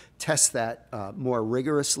to test that more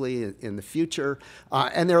rigorously in the future.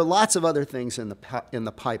 And there are lots of other things in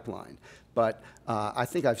the pipeline. But I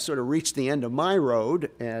think I've sort of reached the end of my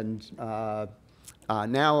road, and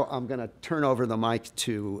now I'm going to turn over the mic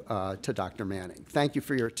to Dr. Manning. Thank you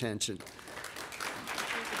for your attention.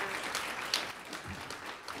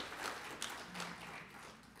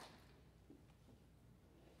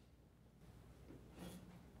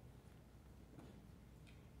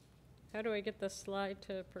 How do I get the slide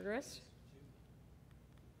to progress?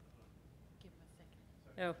 Give him a second.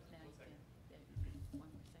 Oh. Now you can. Yeah, one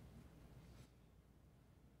more second.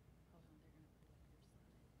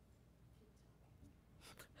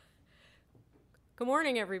 Good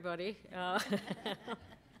morning, everybody.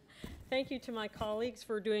 Thank you to my colleagues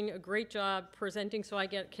for doing a great job presenting so I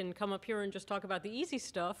can come up here and just talk about the easy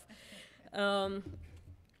stuff.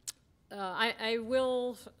 I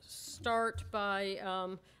will start by,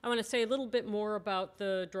 I want to say a little bit more about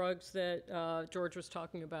the drugs that George was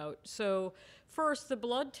talking about. So first, the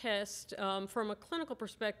blood test, from a clinical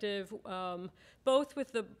perspective, both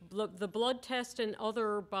with the blood test and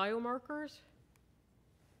other biomarkers.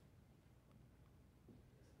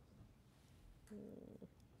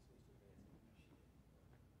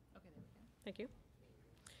 Thank you.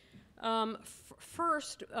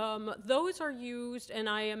 First, those are used, and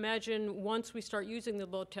I imagine once we start using the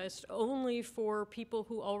blood test, only for people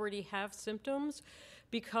who already have symptoms,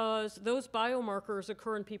 because those biomarkers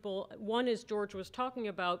occur in people, one, as George was talking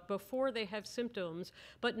about, before they have symptoms,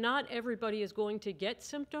 but not everybody is going to get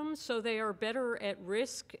symptoms, so they are better at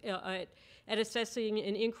risk, at assessing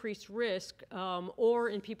an increased risk, or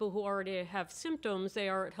in people who already have symptoms,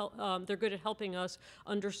 they're good at helping us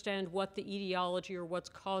understand what the etiology or what's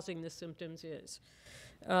causing the symptoms is.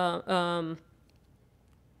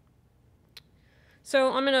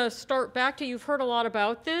 So I'm going to start back to, you've heard a lot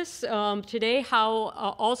about this today,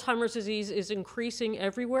 how Alzheimer's disease is increasing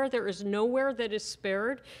everywhere. There is nowhere that is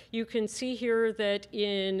spared. You can see here that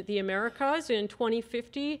in the Americas in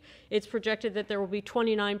 2050, it's projected that there will be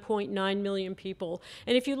 29.9 million people.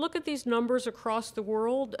 And if you look at these numbers across the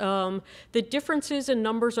world, the differences in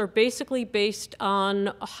numbers are basically based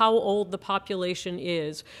on how old the population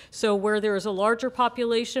is. So where there is a larger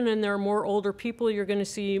population and there are more older people, you're going to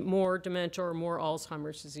see more dementia or more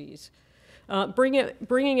Alzheimer's disease.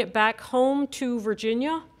 Bringing it back home to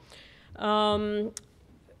Virginia, the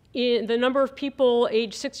number of people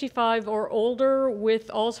age 65 or older with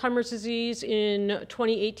Alzheimer's disease in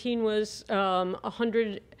 2018 was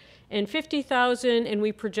 150,000, and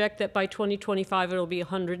we project that by 2025 it'll be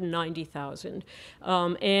 190,000.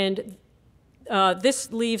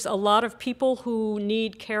 This leaves a lot of people who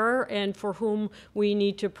need care and for whom we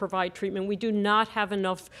need to provide treatment. We do not have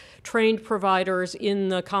enough trained providers in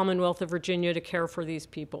the Commonwealth of Virginia to care for these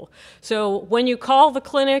people. So when you call the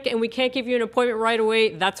clinic and we can't give you an appointment right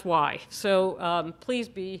away, that's why. So please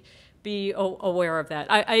be aware of that.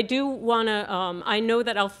 I do want to, I know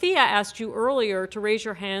that Althea asked you earlier to raise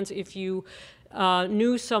your hands if you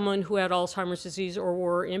knew someone who had Alzheimer's disease or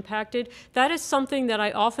were impacted. That is something that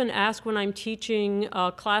I often ask when I'm teaching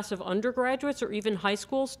a class of undergraduates or even high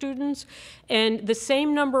school students, and the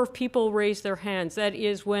same number of people raise their hands. That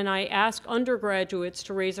is, when I ask undergraduates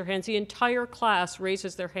to raise their hands, the entire class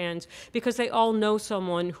raises their hands because they all know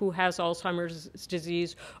someone who has Alzheimer's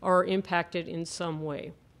disease or are impacted in some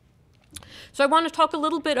way. So I want to talk a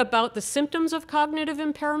little bit about the symptoms of cognitive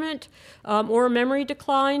impairment or memory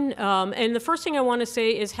decline. And the first thing I want to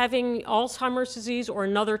say is having Alzheimer's disease or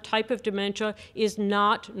another type of dementia is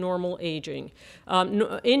not normal aging.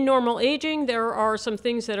 In normal aging, there are some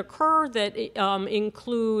things that occur that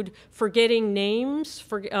include forgetting names,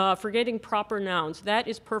 forgetting proper nouns. That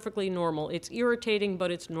is perfectly normal. It's irritating,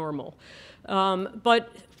 but it's normal. But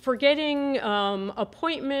forgetting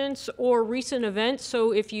appointments or recent events.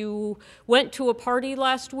 So if you went to a party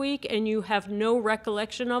last week and you have no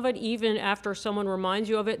recollection of it, even after someone reminds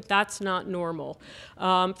you of it, that's not normal.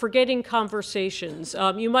 Forgetting conversations.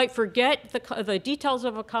 You might forget the details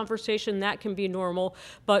of a conversation, that can be normal,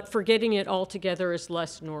 but forgetting it altogether is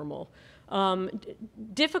less normal.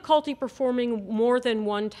 Difficulty performing more than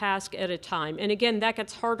one task at a time. And again, that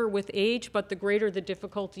gets harder with age, but the greater the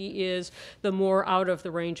difficulty is, the more out of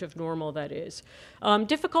the range of normal that is.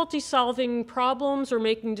 Difficulty solving problems or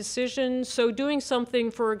making decisions. So doing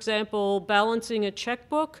something, for example, balancing a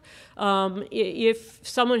checkbook. If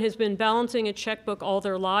someone has been balancing a checkbook all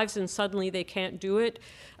their lives and suddenly they can't do it.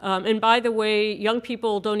 And by the way, young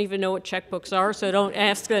people don't even know what checkbooks are, so don't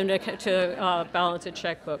ask them to balance a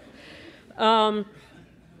checkbook.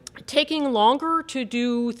 Taking longer to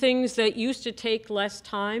do things that used to take less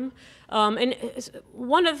time. And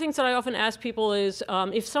one of the things that I often ask people is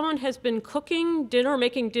if someone has been cooking dinner,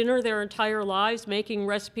 making dinner their entire lives, making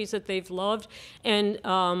recipes that they've loved, and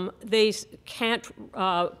they can't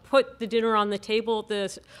put the dinner on the table,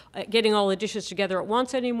 getting all the dishes together at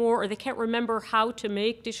once anymore, or they can't remember how to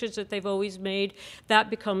make dishes that they've always made, that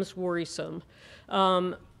becomes worrisome.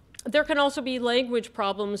 There can also be language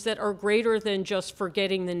problems that are greater than just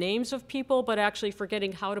forgetting the names of people, but actually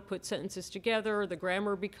forgetting how to put sentences together, the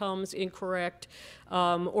grammar becomes incorrect,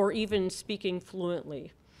 or even speaking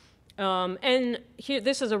fluently. And here,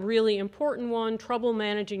 this is a really important one, trouble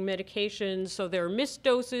managing medications. So there are missed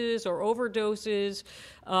doses or overdoses.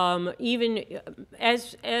 Even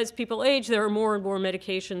as people age, there are more and more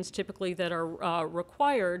medications typically that are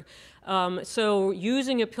required. So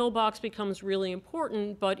using a pill box becomes really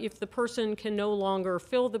important, but if the person can no longer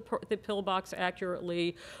fill the pill box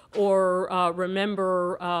accurately or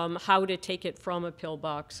remember how to take it from a pill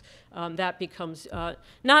box, that becomes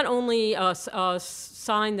not only a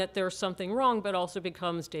sign that there's something wrong, but also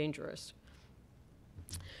becomes dangerous.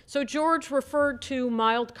 So George referred to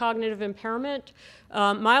mild cognitive impairment.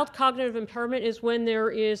 Mild cognitive impairment is when there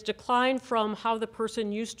is decline from how the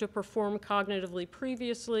person used to perform cognitively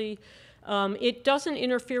previously. It doesn't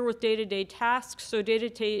interfere with day-to-day tasks, so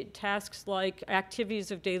day-to-day tasks like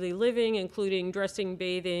activities of daily living, including dressing,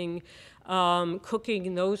 bathing,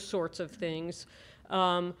 cooking, those sorts of things.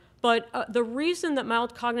 But the reason that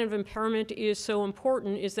mild cognitive impairment is so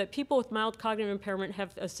important is that people with mild cognitive impairment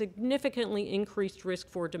have a significantly increased risk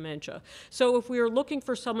for dementia. So if we are looking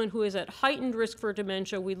for someone who is at heightened risk for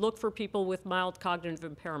dementia, we look for people with mild cognitive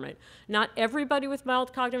impairment. Not everybody with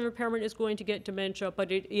mild cognitive impairment is going to get dementia,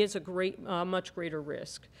 but it is a much greater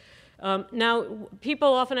risk. Now,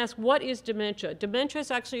 people often ask, what is dementia? Dementia is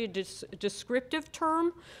actually a descriptive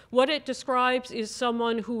term. What it describes is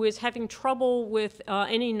someone who is having trouble with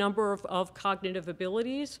any number of cognitive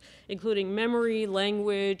abilities, including memory,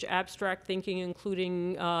 language, abstract thinking,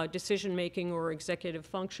 including decision-making or executive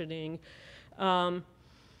functioning.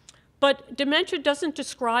 But dementia doesn't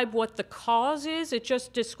describe what the cause is. It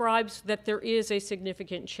just describes that there is a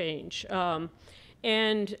significant change.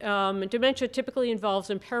 And dementia typically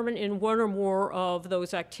involves impairment in one or more of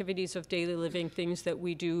those activities of daily living, things that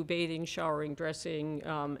we do, bathing, showering, dressing,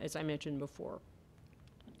 as I mentioned before.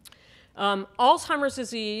 Alzheimer's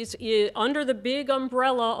disease, under the big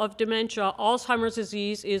umbrella of dementia, Alzheimer's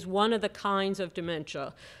disease is one of the kinds of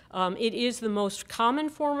dementia. It is the most common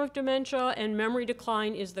form of dementia, and memory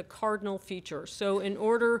decline is the cardinal feature. So in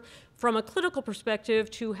order, from a clinical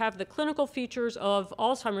perspective, to have the clinical features of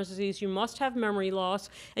Alzheimer's disease, you must have memory loss,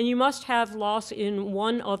 and you must have loss in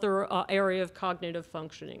one other area of cognitive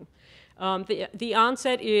functioning. The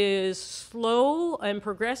onset is slow and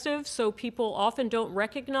progressive, so people often don't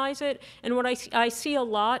recognize it. And what I see a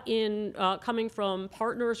lot in coming from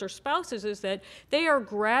partners or spouses is that they are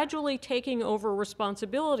gradually taking over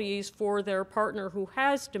responsibilities for their partner who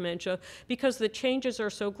has dementia because the changes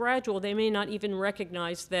are so gradual, they may not even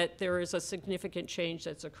recognize that there is a significant change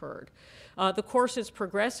that's occurred. The course is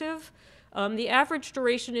progressive. The average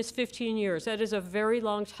duration is 15 years. That is a very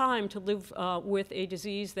long time to live with a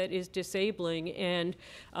disease that is disabling, and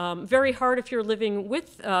very hard if you're living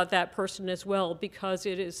with that person as well, because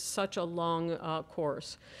it is such a long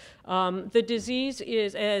course. The disease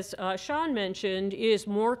is, as Sean mentioned, is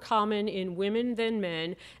more common in women than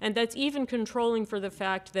men, and that's even controlling for the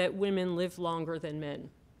fact that women live longer than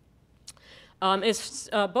men. As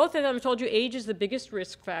both of them told you, age is the biggest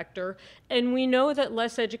risk factor, and we know that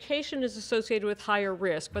less education is associated with higher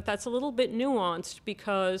risk, but that's a little bit nuanced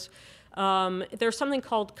because there's something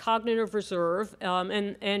called cognitive reserve,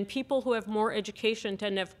 and people who have more education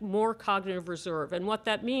tend to have more cognitive reserve. And what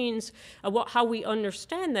that means, how we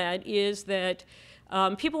understand that is that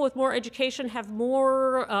people with more education have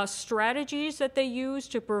more strategies that they use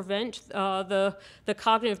to prevent the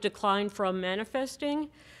cognitive decline from manifesting.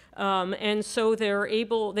 And so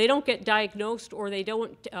they don't get diagnosed, or they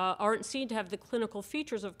aren't seen to have the clinical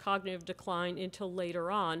features of cognitive decline until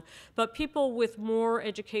later on. But people with more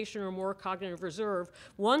education or more cognitive reserve,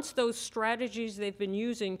 once those strategies they've been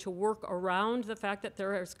using to work around the fact that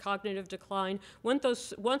there is cognitive decline, once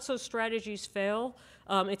those strategies fail,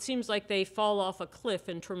 it seems like they fall off a cliff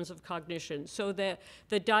in terms of cognition. So that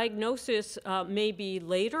the diagnosis may be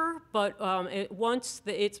later, but once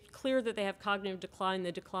it's clear that they have cognitive decline,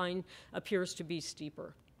 the decline appears to be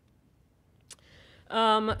steeper.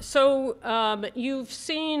 You've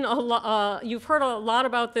seen a lot, you've heard a lot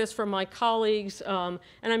about this from my colleagues, and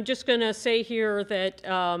I'm just going to say here that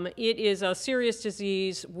it is a serious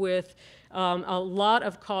disease with a lot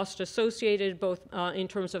of cost associated, both in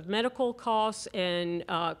terms of medical costs and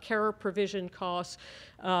care provision costs.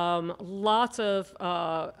 Lots of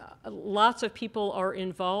people are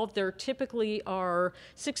involved. There typically are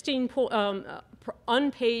 16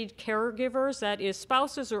 unpaid caregivers, that is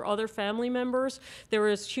spouses or other family members. There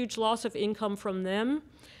is huge loss of income from them.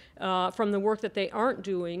 From the work that they aren't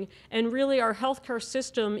doing. And really our healthcare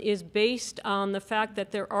system is based on the fact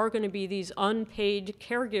that there are going to be these unpaid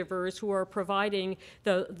caregivers who are providing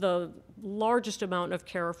the largest amount of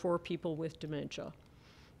care for people with dementia.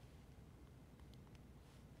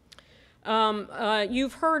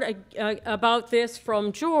 You've heard about this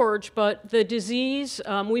from George, but the disease,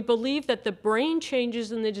 we believe that the brain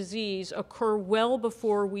changes in the disease occur well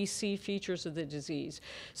before we see features of the disease.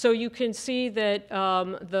 So you can see that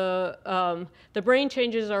the brain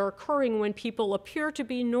changes are occurring when people appear to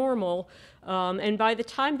be normal, and by the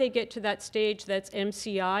time they get to that stage, that's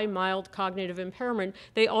MCI, mild cognitive impairment,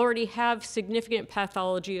 they already have significant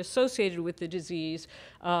pathology associated with the disease.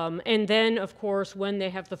 And then, of course, when they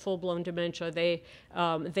have the full-blown dementia, they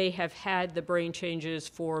have had the brain changes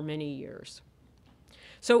for many years.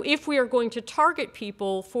 So if we are going to target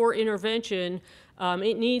people for intervention,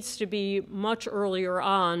 it needs to be much earlier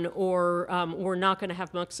on, or we're not going to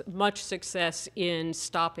have much success in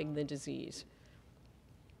stopping the disease.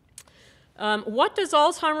 What does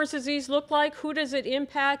Alzheimer's disease look like? Who does it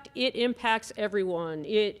impact? It impacts everyone.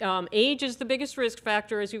 Age is the biggest risk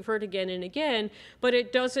factor, as you've heard again and again, but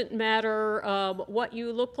it doesn't matter what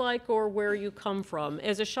you look like or where you come from.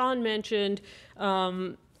 As Ishan mentioned,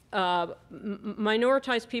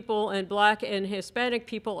 minoritized people and Black and Hispanic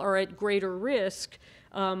people are at greater risk,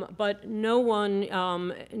 but no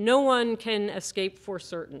one can escape for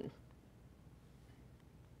certain.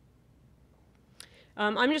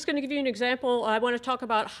 I'm just going to give you an example. I want to talk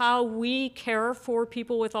about how we care for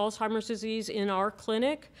people with Alzheimer's disease in our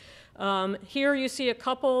clinic. Here you see a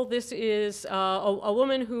couple. This is a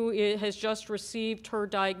woman who has just received her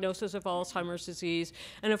diagnosis of Alzheimer's disease,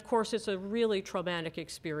 and of course it's a really traumatic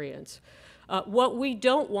experience. What we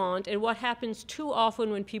don't want, and what happens too often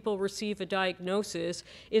when people receive a diagnosis,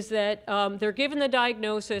 is that they're given the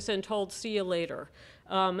diagnosis and told, see you later.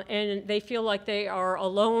 And they feel like they are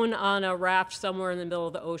alone on a raft somewhere in the middle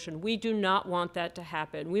of the ocean. We do not want that to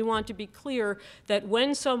happen. We want to be clear that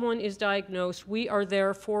when someone is diagnosed, we are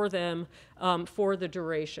there for them for the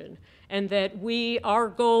duration. And that our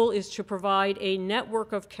goal is to provide a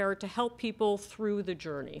network of care to help people through the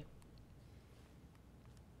journey.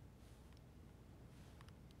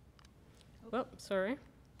 Oh, sorry.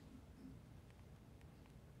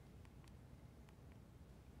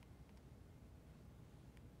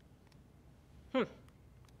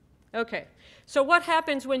 Okay, so what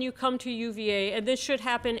happens when you come to UVA, and this should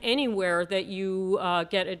happen anywhere that you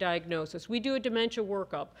get a diagnosis. We do a dementia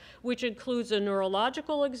workup, which includes a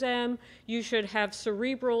neurological exam. You should have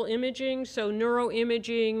cerebral imaging, so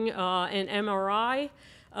neuroimaging, an MRI,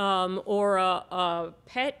 or a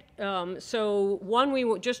PET. So one,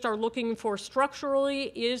 we just are looking for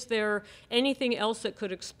structurally, is there anything else that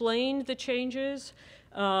could explain the changes?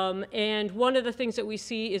 And one of the things that we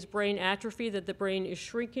see is brain atrophy, that the brain is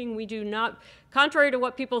shrinking. We do not, contrary to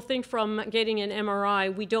what people think from getting an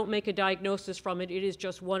MRI, we don't make a diagnosis from it. It is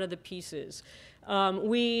just one of the pieces.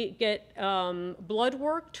 We get blood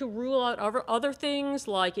work to rule out other things,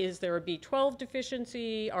 like is there a B12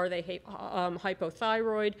 deficiency, are they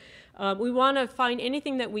hypothyroid. We want to find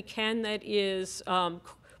anything that we can that is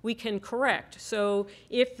we can correct. So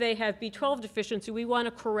if they have B12 deficiency, we want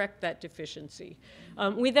to correct that deficiency.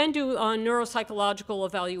 We then do a neuropsychological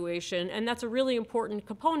evaluation, and that's a really important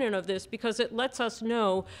component of this because it lets us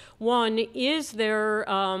know, one, is there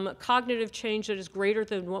cognitive change that is greater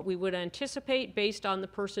than what we would anticipate based on the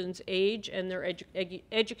person's age and their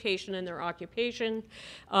education and their occupation.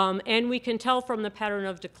 And we can tell from the pattern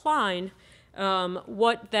of decline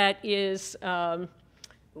what that is,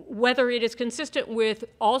 whether it is consistent with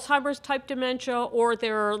Alzheimer's type dementia, or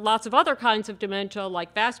there are lots of other kinds of dementia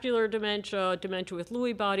like vascular dementia, dementia with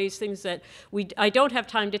Lewy bodies, things that I don't have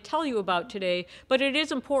time to tell you about today, but it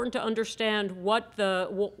is important to understand what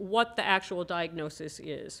the actual diagnosis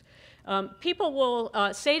is. People will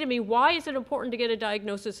say to me, why is it important to get a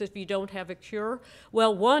diagnosis if you don't have a cure?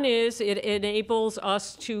 Well, one is it enables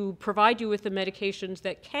us to provide you with the medications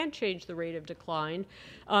that can change the rate of decline.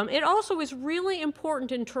 It also is really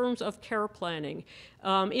important in terms of care planning.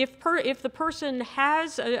 If the person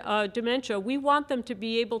has a dementia, we want them to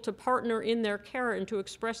be able to partner in their care and to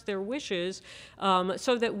express their wishes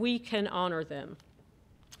so that we can honor them.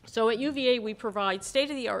 So at UVA, we provide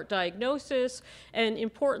state-of-the-art diagnosis and,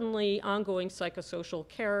 importantly, ongoing psychosocial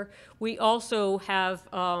care. We also have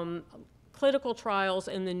clinical trials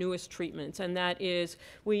and the newest treatments, and that is,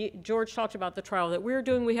 George talked about the trial that we're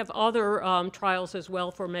doing. We have other trials as well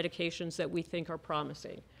for medications that we think are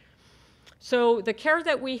promising. So the care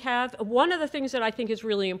that we have, one of the things that I think is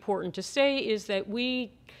really important to say is that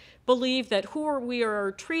we believe that who we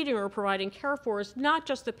are treating or providing care for is not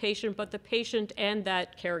just the patient, but the patient and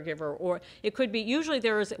that caregiver. Or it could be, usually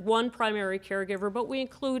there is one primary caregiver, but we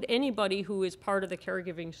include anybody who is part of the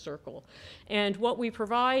caregiving circle. And what we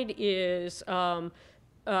provide is,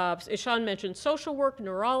 Ishan mentioned social work,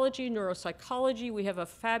 neurology, neuropsychology. We have a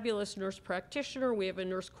fabulous nurse practitioner. We have a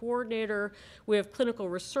nurse coordinator. We have clinical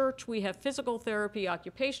research. We have physical therapy,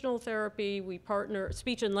 occupational therapy. We partner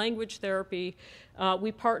speech and language therapy.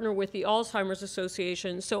 We partner with the Alzheimer's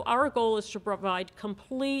Association. So our goal is to provide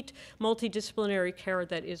complete multidisciplinary care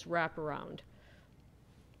that is wraparound.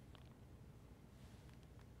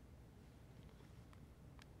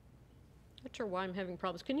 Not sure why I'm having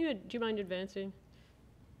problems. Do you mind advancing?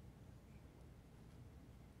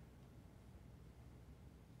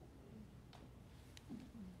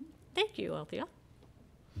 Thank you, Althea.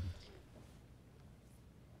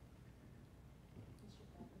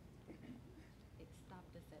 It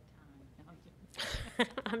stopped us at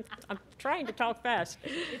time. I'm trying to talk fast.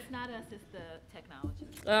 It's not us, it's the technology.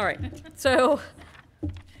 All right. So,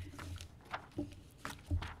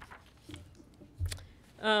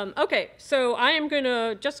 okay, so I am going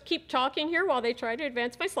to just keep talking here while they try to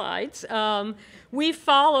advance my slides. We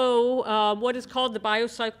follow what is called the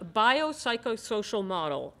biopsychosocial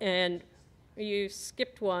model, and you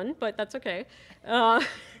skipped one, but that's okay.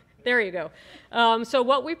 There you go. So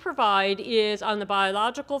what we provide is, on the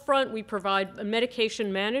biological front, we provide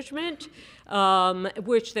medication management,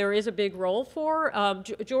 which there is a big role for.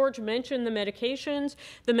 George mentioned the medications.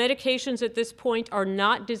 The medications at this point are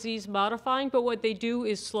not disease modifying, but what they do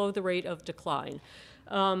is slow the rate of decline.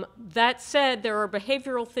 That said, there are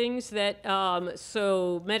behavioral things that,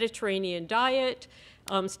 so Mediterranean diet,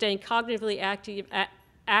 staying cognitively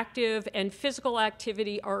active, and physical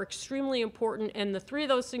activity are extremely important, and the three of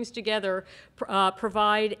those things together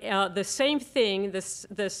provide the same thing,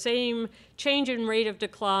 the same change in rate of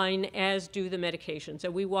decline as do the medications.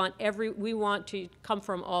 And we want to come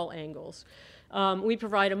from all angles. We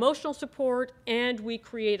provide emotional support, and we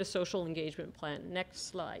create a social engagement plan. Next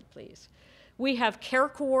slide, please. We have care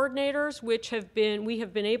coordinators, which we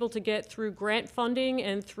have been able to get through grant funding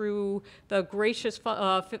and through the gracious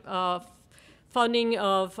funding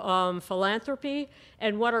of philanthropy.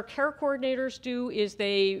 And what our care coordinators do is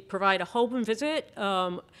they provide a home visit,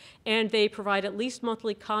 and they provide at least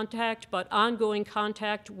monthly contact, but ongoing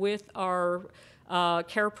contact with our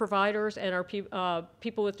care providers and our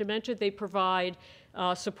people with dementia. They provide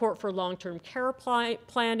support for long-term care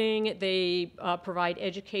planning. They provide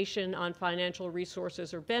education on financial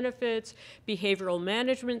resources or benefits, behavioral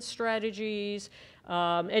management strategies,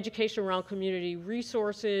 education around community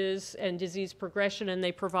resources and disease progression, and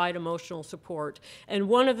they provide emotional support. And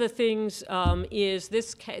one of the things is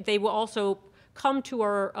they will also come to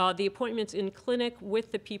the appointments in clinic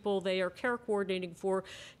with the people they are care coordinating for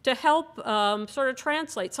to help sort of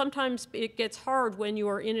translate. Sometimes it gets hard when you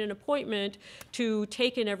are in an appointment to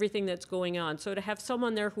take in everything that's going on. So to have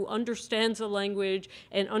someone there who understands the language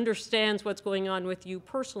and understands what's going on with you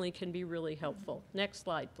personally can be really helpful. Next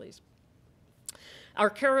slide, please. Our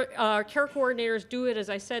care coordinators do it, as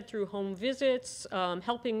I said, through home visits,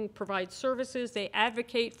 helping provide services. They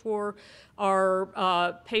advocate for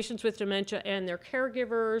our patients with dementia and their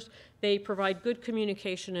caregivers. They provide good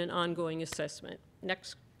communication and ongoing assessment.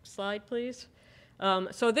 Next slide, please.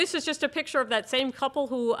 So this is just a picture of that same couple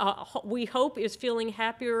who we hope is feeling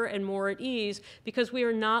happier and more at ease, because we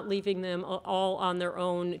are not leaving them all on their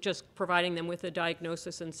own, just providing them with a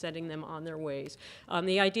diagnosis and setting them on their ways.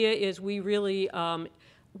 The idea is we really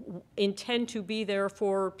intend to be there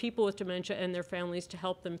for people with dementia and their families to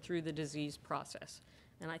help them through the disease process.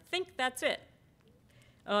 And I think that's it.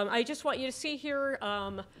 I just want you to see here,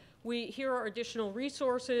 here are additional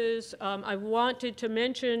resources. I wanted to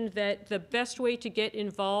mention that the best way to get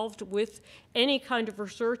involved with any kind of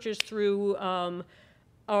research is through our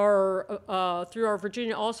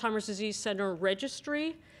Virginia Alzheimer's Disease Center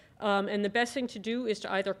registry. And the best thing to do is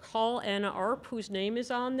to either call Anna Arp, whose name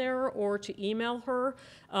is on there, or to email her.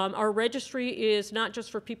 Our registry is not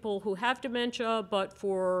just for people who have dementia, but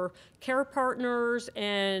for care partners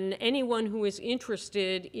and anyone who is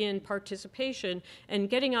interested in participation. And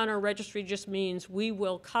getting on our registry just means we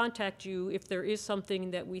will contact you if there is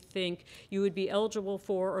something that we think you would be eligible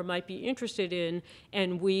for or might be interested in.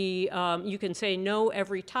 And you can say no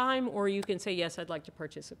every time, or you can say, yes, I'd like to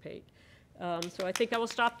participate. So I think I will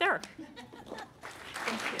stop there.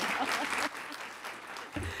 Thank you.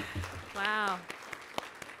 Wow.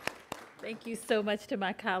 Thank you so much to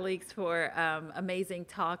my colleagues for amazing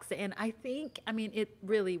talks. And I think, it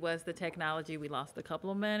really was the technology. We lost a couple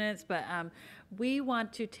of minutes, but we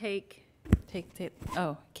want to take,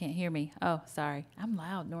 oh, can't hear me. Oh, sorry. I'm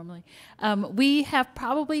loud normally. We have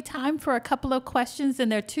probably time for a couple of questions,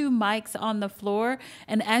 and there are 2 mics on the floor.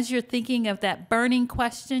 And as you're thinking of that burning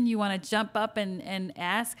question you want to jump up and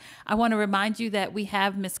ask, I want to remind you that we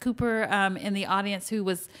have Ms. Cooper in the audience who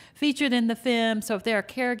was featured in the film. So if there are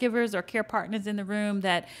caregivers or care partners in the room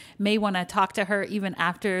that may want to talk to her even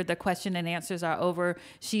after the question and answers are over,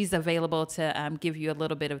 she's available to give you a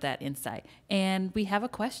little bit of that insight. And we have a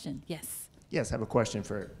question. Yes. Yes, I have a question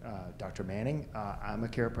for Dr. Manning. I'm a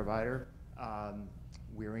care provider.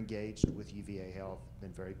 We're engaged with UVA Health,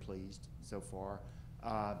 been very pleased so far.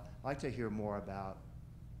 I'd like to hear more about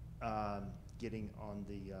getting on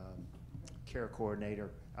the care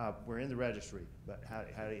coordinator. We're in the registry, but how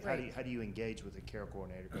do you engage with the care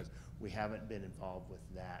coordinator? Because we haven't been involved with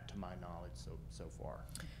that, to my knowledge, so far.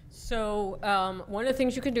 So one of the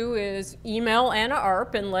things you can do is email Anna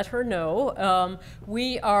Arp and let her know.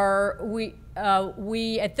 We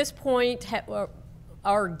at this point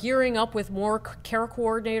are gearing up with more care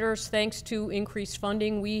coordinators thanks to increased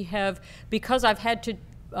funding. We have, because I've had to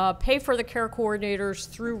pay for the care coordinators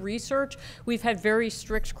through research, we've had very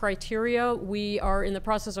strict criteria. We are in the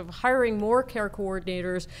process of hiring more care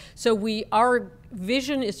coordinators. So our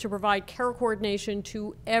vision is to provide care coordination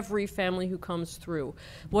to every family who comes through.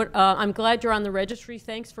 I'm glad you're on the registry.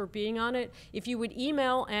 Thanks for being on it. If you would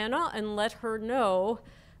email Anna and let her know,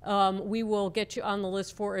 we will get you on the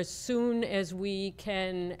list for as soon as we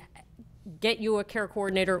can get you a care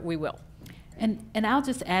coordinator, we will. And I'll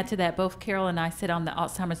just add to that, both Carol and I sit on the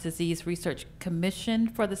Alzheimer's Disease Research Commission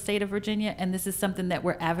for the state of Virginia, and this is something that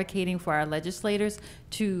we're advocating for our legislators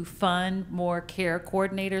to fund more care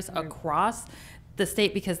coordinators across the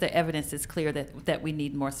state, because the evidence is clear that we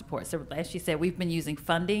need more support. So as she said, we've been using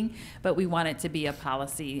funding, but we want it to be a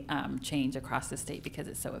policy change across the state because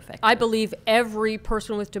it's so effective. I believe every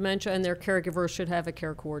person with dementia and their caregivers should have a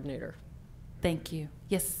care coordinator. Thank you.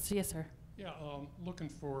 Yes, sir. Yeah, looking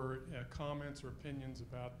for comments or opinions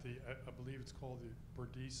about I believe it's called the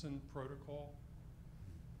Burdison Protocol.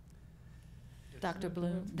 Dr.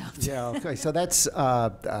 Bloom. No. Yeah, okay, so that's,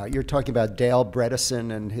 you're talking about Dale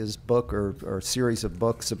Bredesen and his book or series of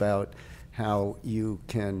books about how you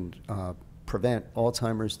can prevent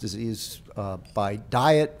Alzheimer's disease by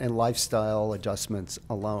diet and lifestyle adjustments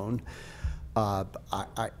alone.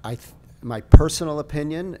 My personal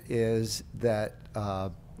opinion is that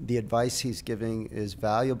the advice he's giving is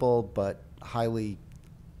valuable but highly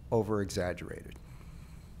over-exaggerated.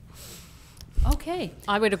 Okay.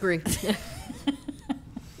 I would agree.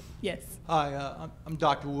 Yes. Hi, I'm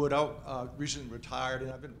Dr. Wood. I recently retired,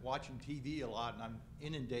 and I've been watching TV a lot, and I'm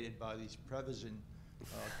inundated by these Prevagen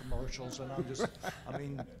commercials, and I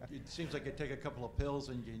mean, it seems like you take a couple of pills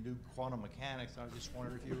and you can do quantum mechanics. I just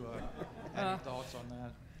wondered if you had any thoughts on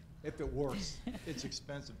that. If it works. It's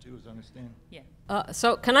expensive too, as I understand. Yeah.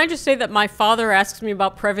 So can I just say that my father asks me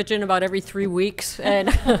about Prevagen about every 3 weeks, and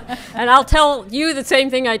and I'll tell you the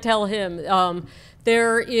same thing I tell him.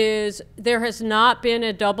 There has not been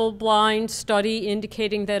a double-blind study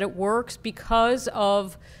indicating that it works because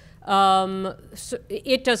of so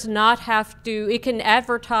it does not have to. It can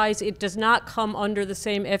advertise. It does not come under the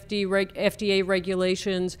same FDA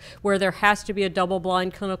regulations where there has to be a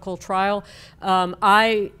double-blind clinical trial.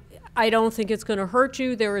 I don't think it's going to hurt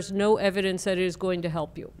you. There is no evidence that it is going to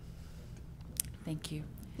help you. Thank you.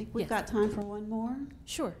 I think we've got time for one more.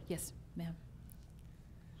 Sure. Yes, ma'am.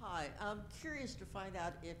 Hi. I'm curious to find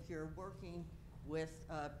out if you're working with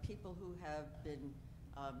people who have been,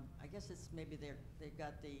 I guess it's maybe they've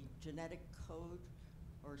got the genetic code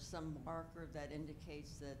or some marker that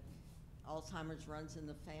indicates that Alzheimer's runs in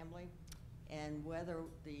the family, and whether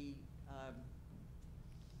the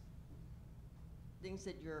things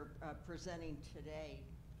that you're presenting today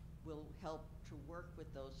will help to work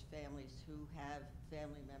with those families who have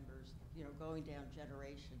family members, you know, going down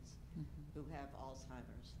generations who have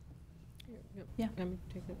Alzheimer's. Yeah. Let me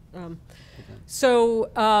take it.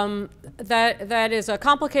 So that is a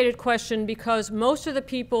complicated question because most of the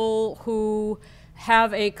people who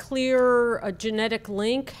have a clear genetic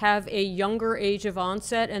link have a younger age of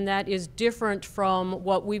onset, and that is different from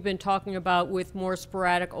what we've been talking about with more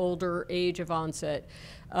sporadic older age of onset.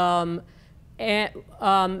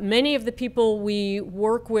 Many of the people we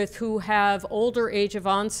work with who have older age of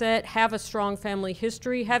onset have a strong family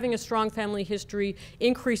history. Having a strong family history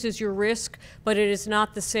increases your risk, but it is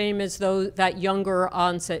not the same as that younger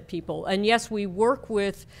onset people. And yes, we work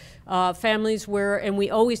with families and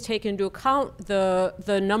we always take into account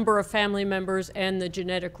the number of family members and the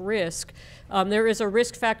genetic risk. There is a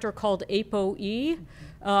risk factor called ApoE.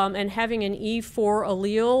 And having an E4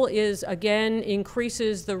 allele again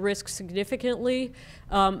increases the risk significantly,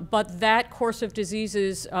 but that course of disease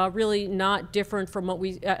is really not different from what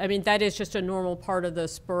I mean, that is just a normal part of the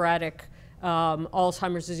sporadic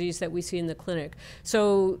Alzheimer's disease that we see in the clinic.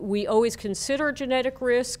 So we always consider genetic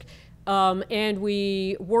risk, and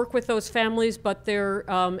we work with those families, but they're,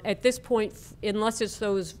 at this point, unless it's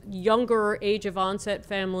those younger age of onset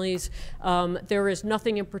families, there is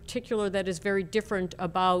nothing in particular that is very different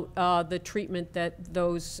about the treatment that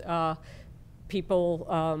those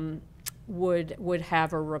people would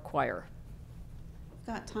have or require.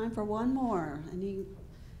 Got time for one more.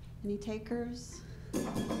 Any takers?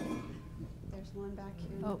 There's one back here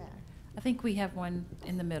in the back. I think we have one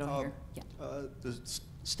in the middle here. Yeah. The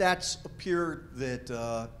stats appear that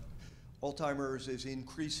Alzheimer's is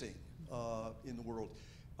increasing in the world.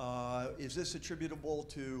 Is this attributable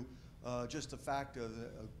to just the fact of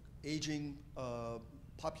aging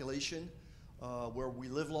population where we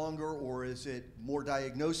live longer, or is it more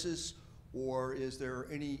diagnosis, or is there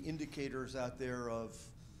any indicators out there of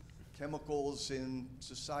chemicals in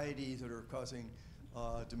society that are causing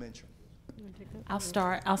dementia? I'll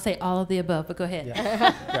start. I'll say all of the above, but go ahead.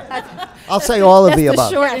 Yeah. I'll say all of the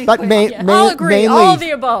above. But I'll agree, mainly, all of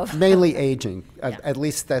the above. Mainly aging. At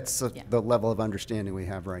least that's the level of understanding we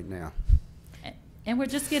have right now. And we're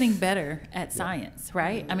just getting better at science,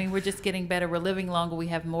 right? I mean, we're just getting better. We're living longer. We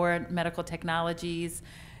have more medical technologies,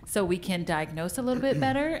 so we can diagnose a little bit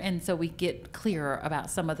better, and so we get clearer about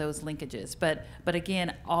some of those linkages. But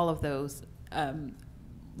again, all of those,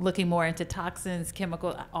 looking more into toxins,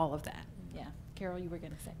 chemical, all of that. Carol, you were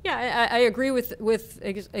going to say. Yeah, I agree with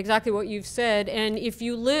exactly what you've said. And if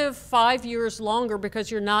you live 5 years longer because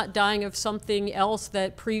you're not dying of something else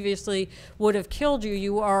that previously would have killed you,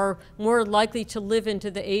 you are more likely to live into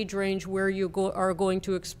the age range where you are going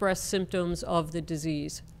to express symptoms of the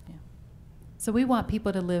disease. Yeah. So we want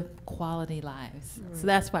people to live quality lives. Right. So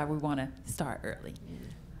that's why we want to start early. Yeah.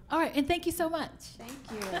 All right, and thank you so much. Thank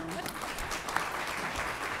you.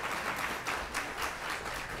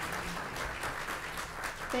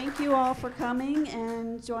 Thank you all for coming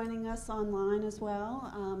and joining us online as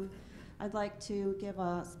well. I'd like to give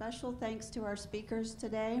a special thanks to our speakers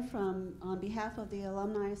today on behalf of the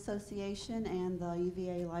Alumni Association and the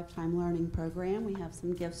UVA Lifetime Learning Program. We have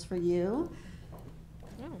some gifts for you.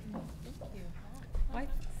 Oh, thank you. What?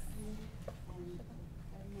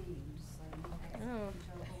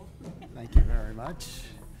 Thank you very much.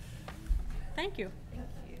 Thank you.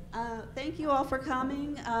 Thank you all for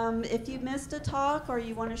coming. If you missed a talk or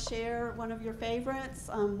you want to share one of your favorites,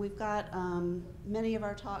 we've got many of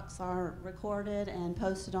our talks are recorded and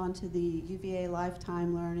posted onto the UVA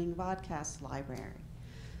Lifetime Learning Vodcast Library.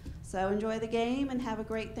 So enjoy the game and have a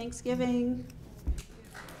great Thanksgiving.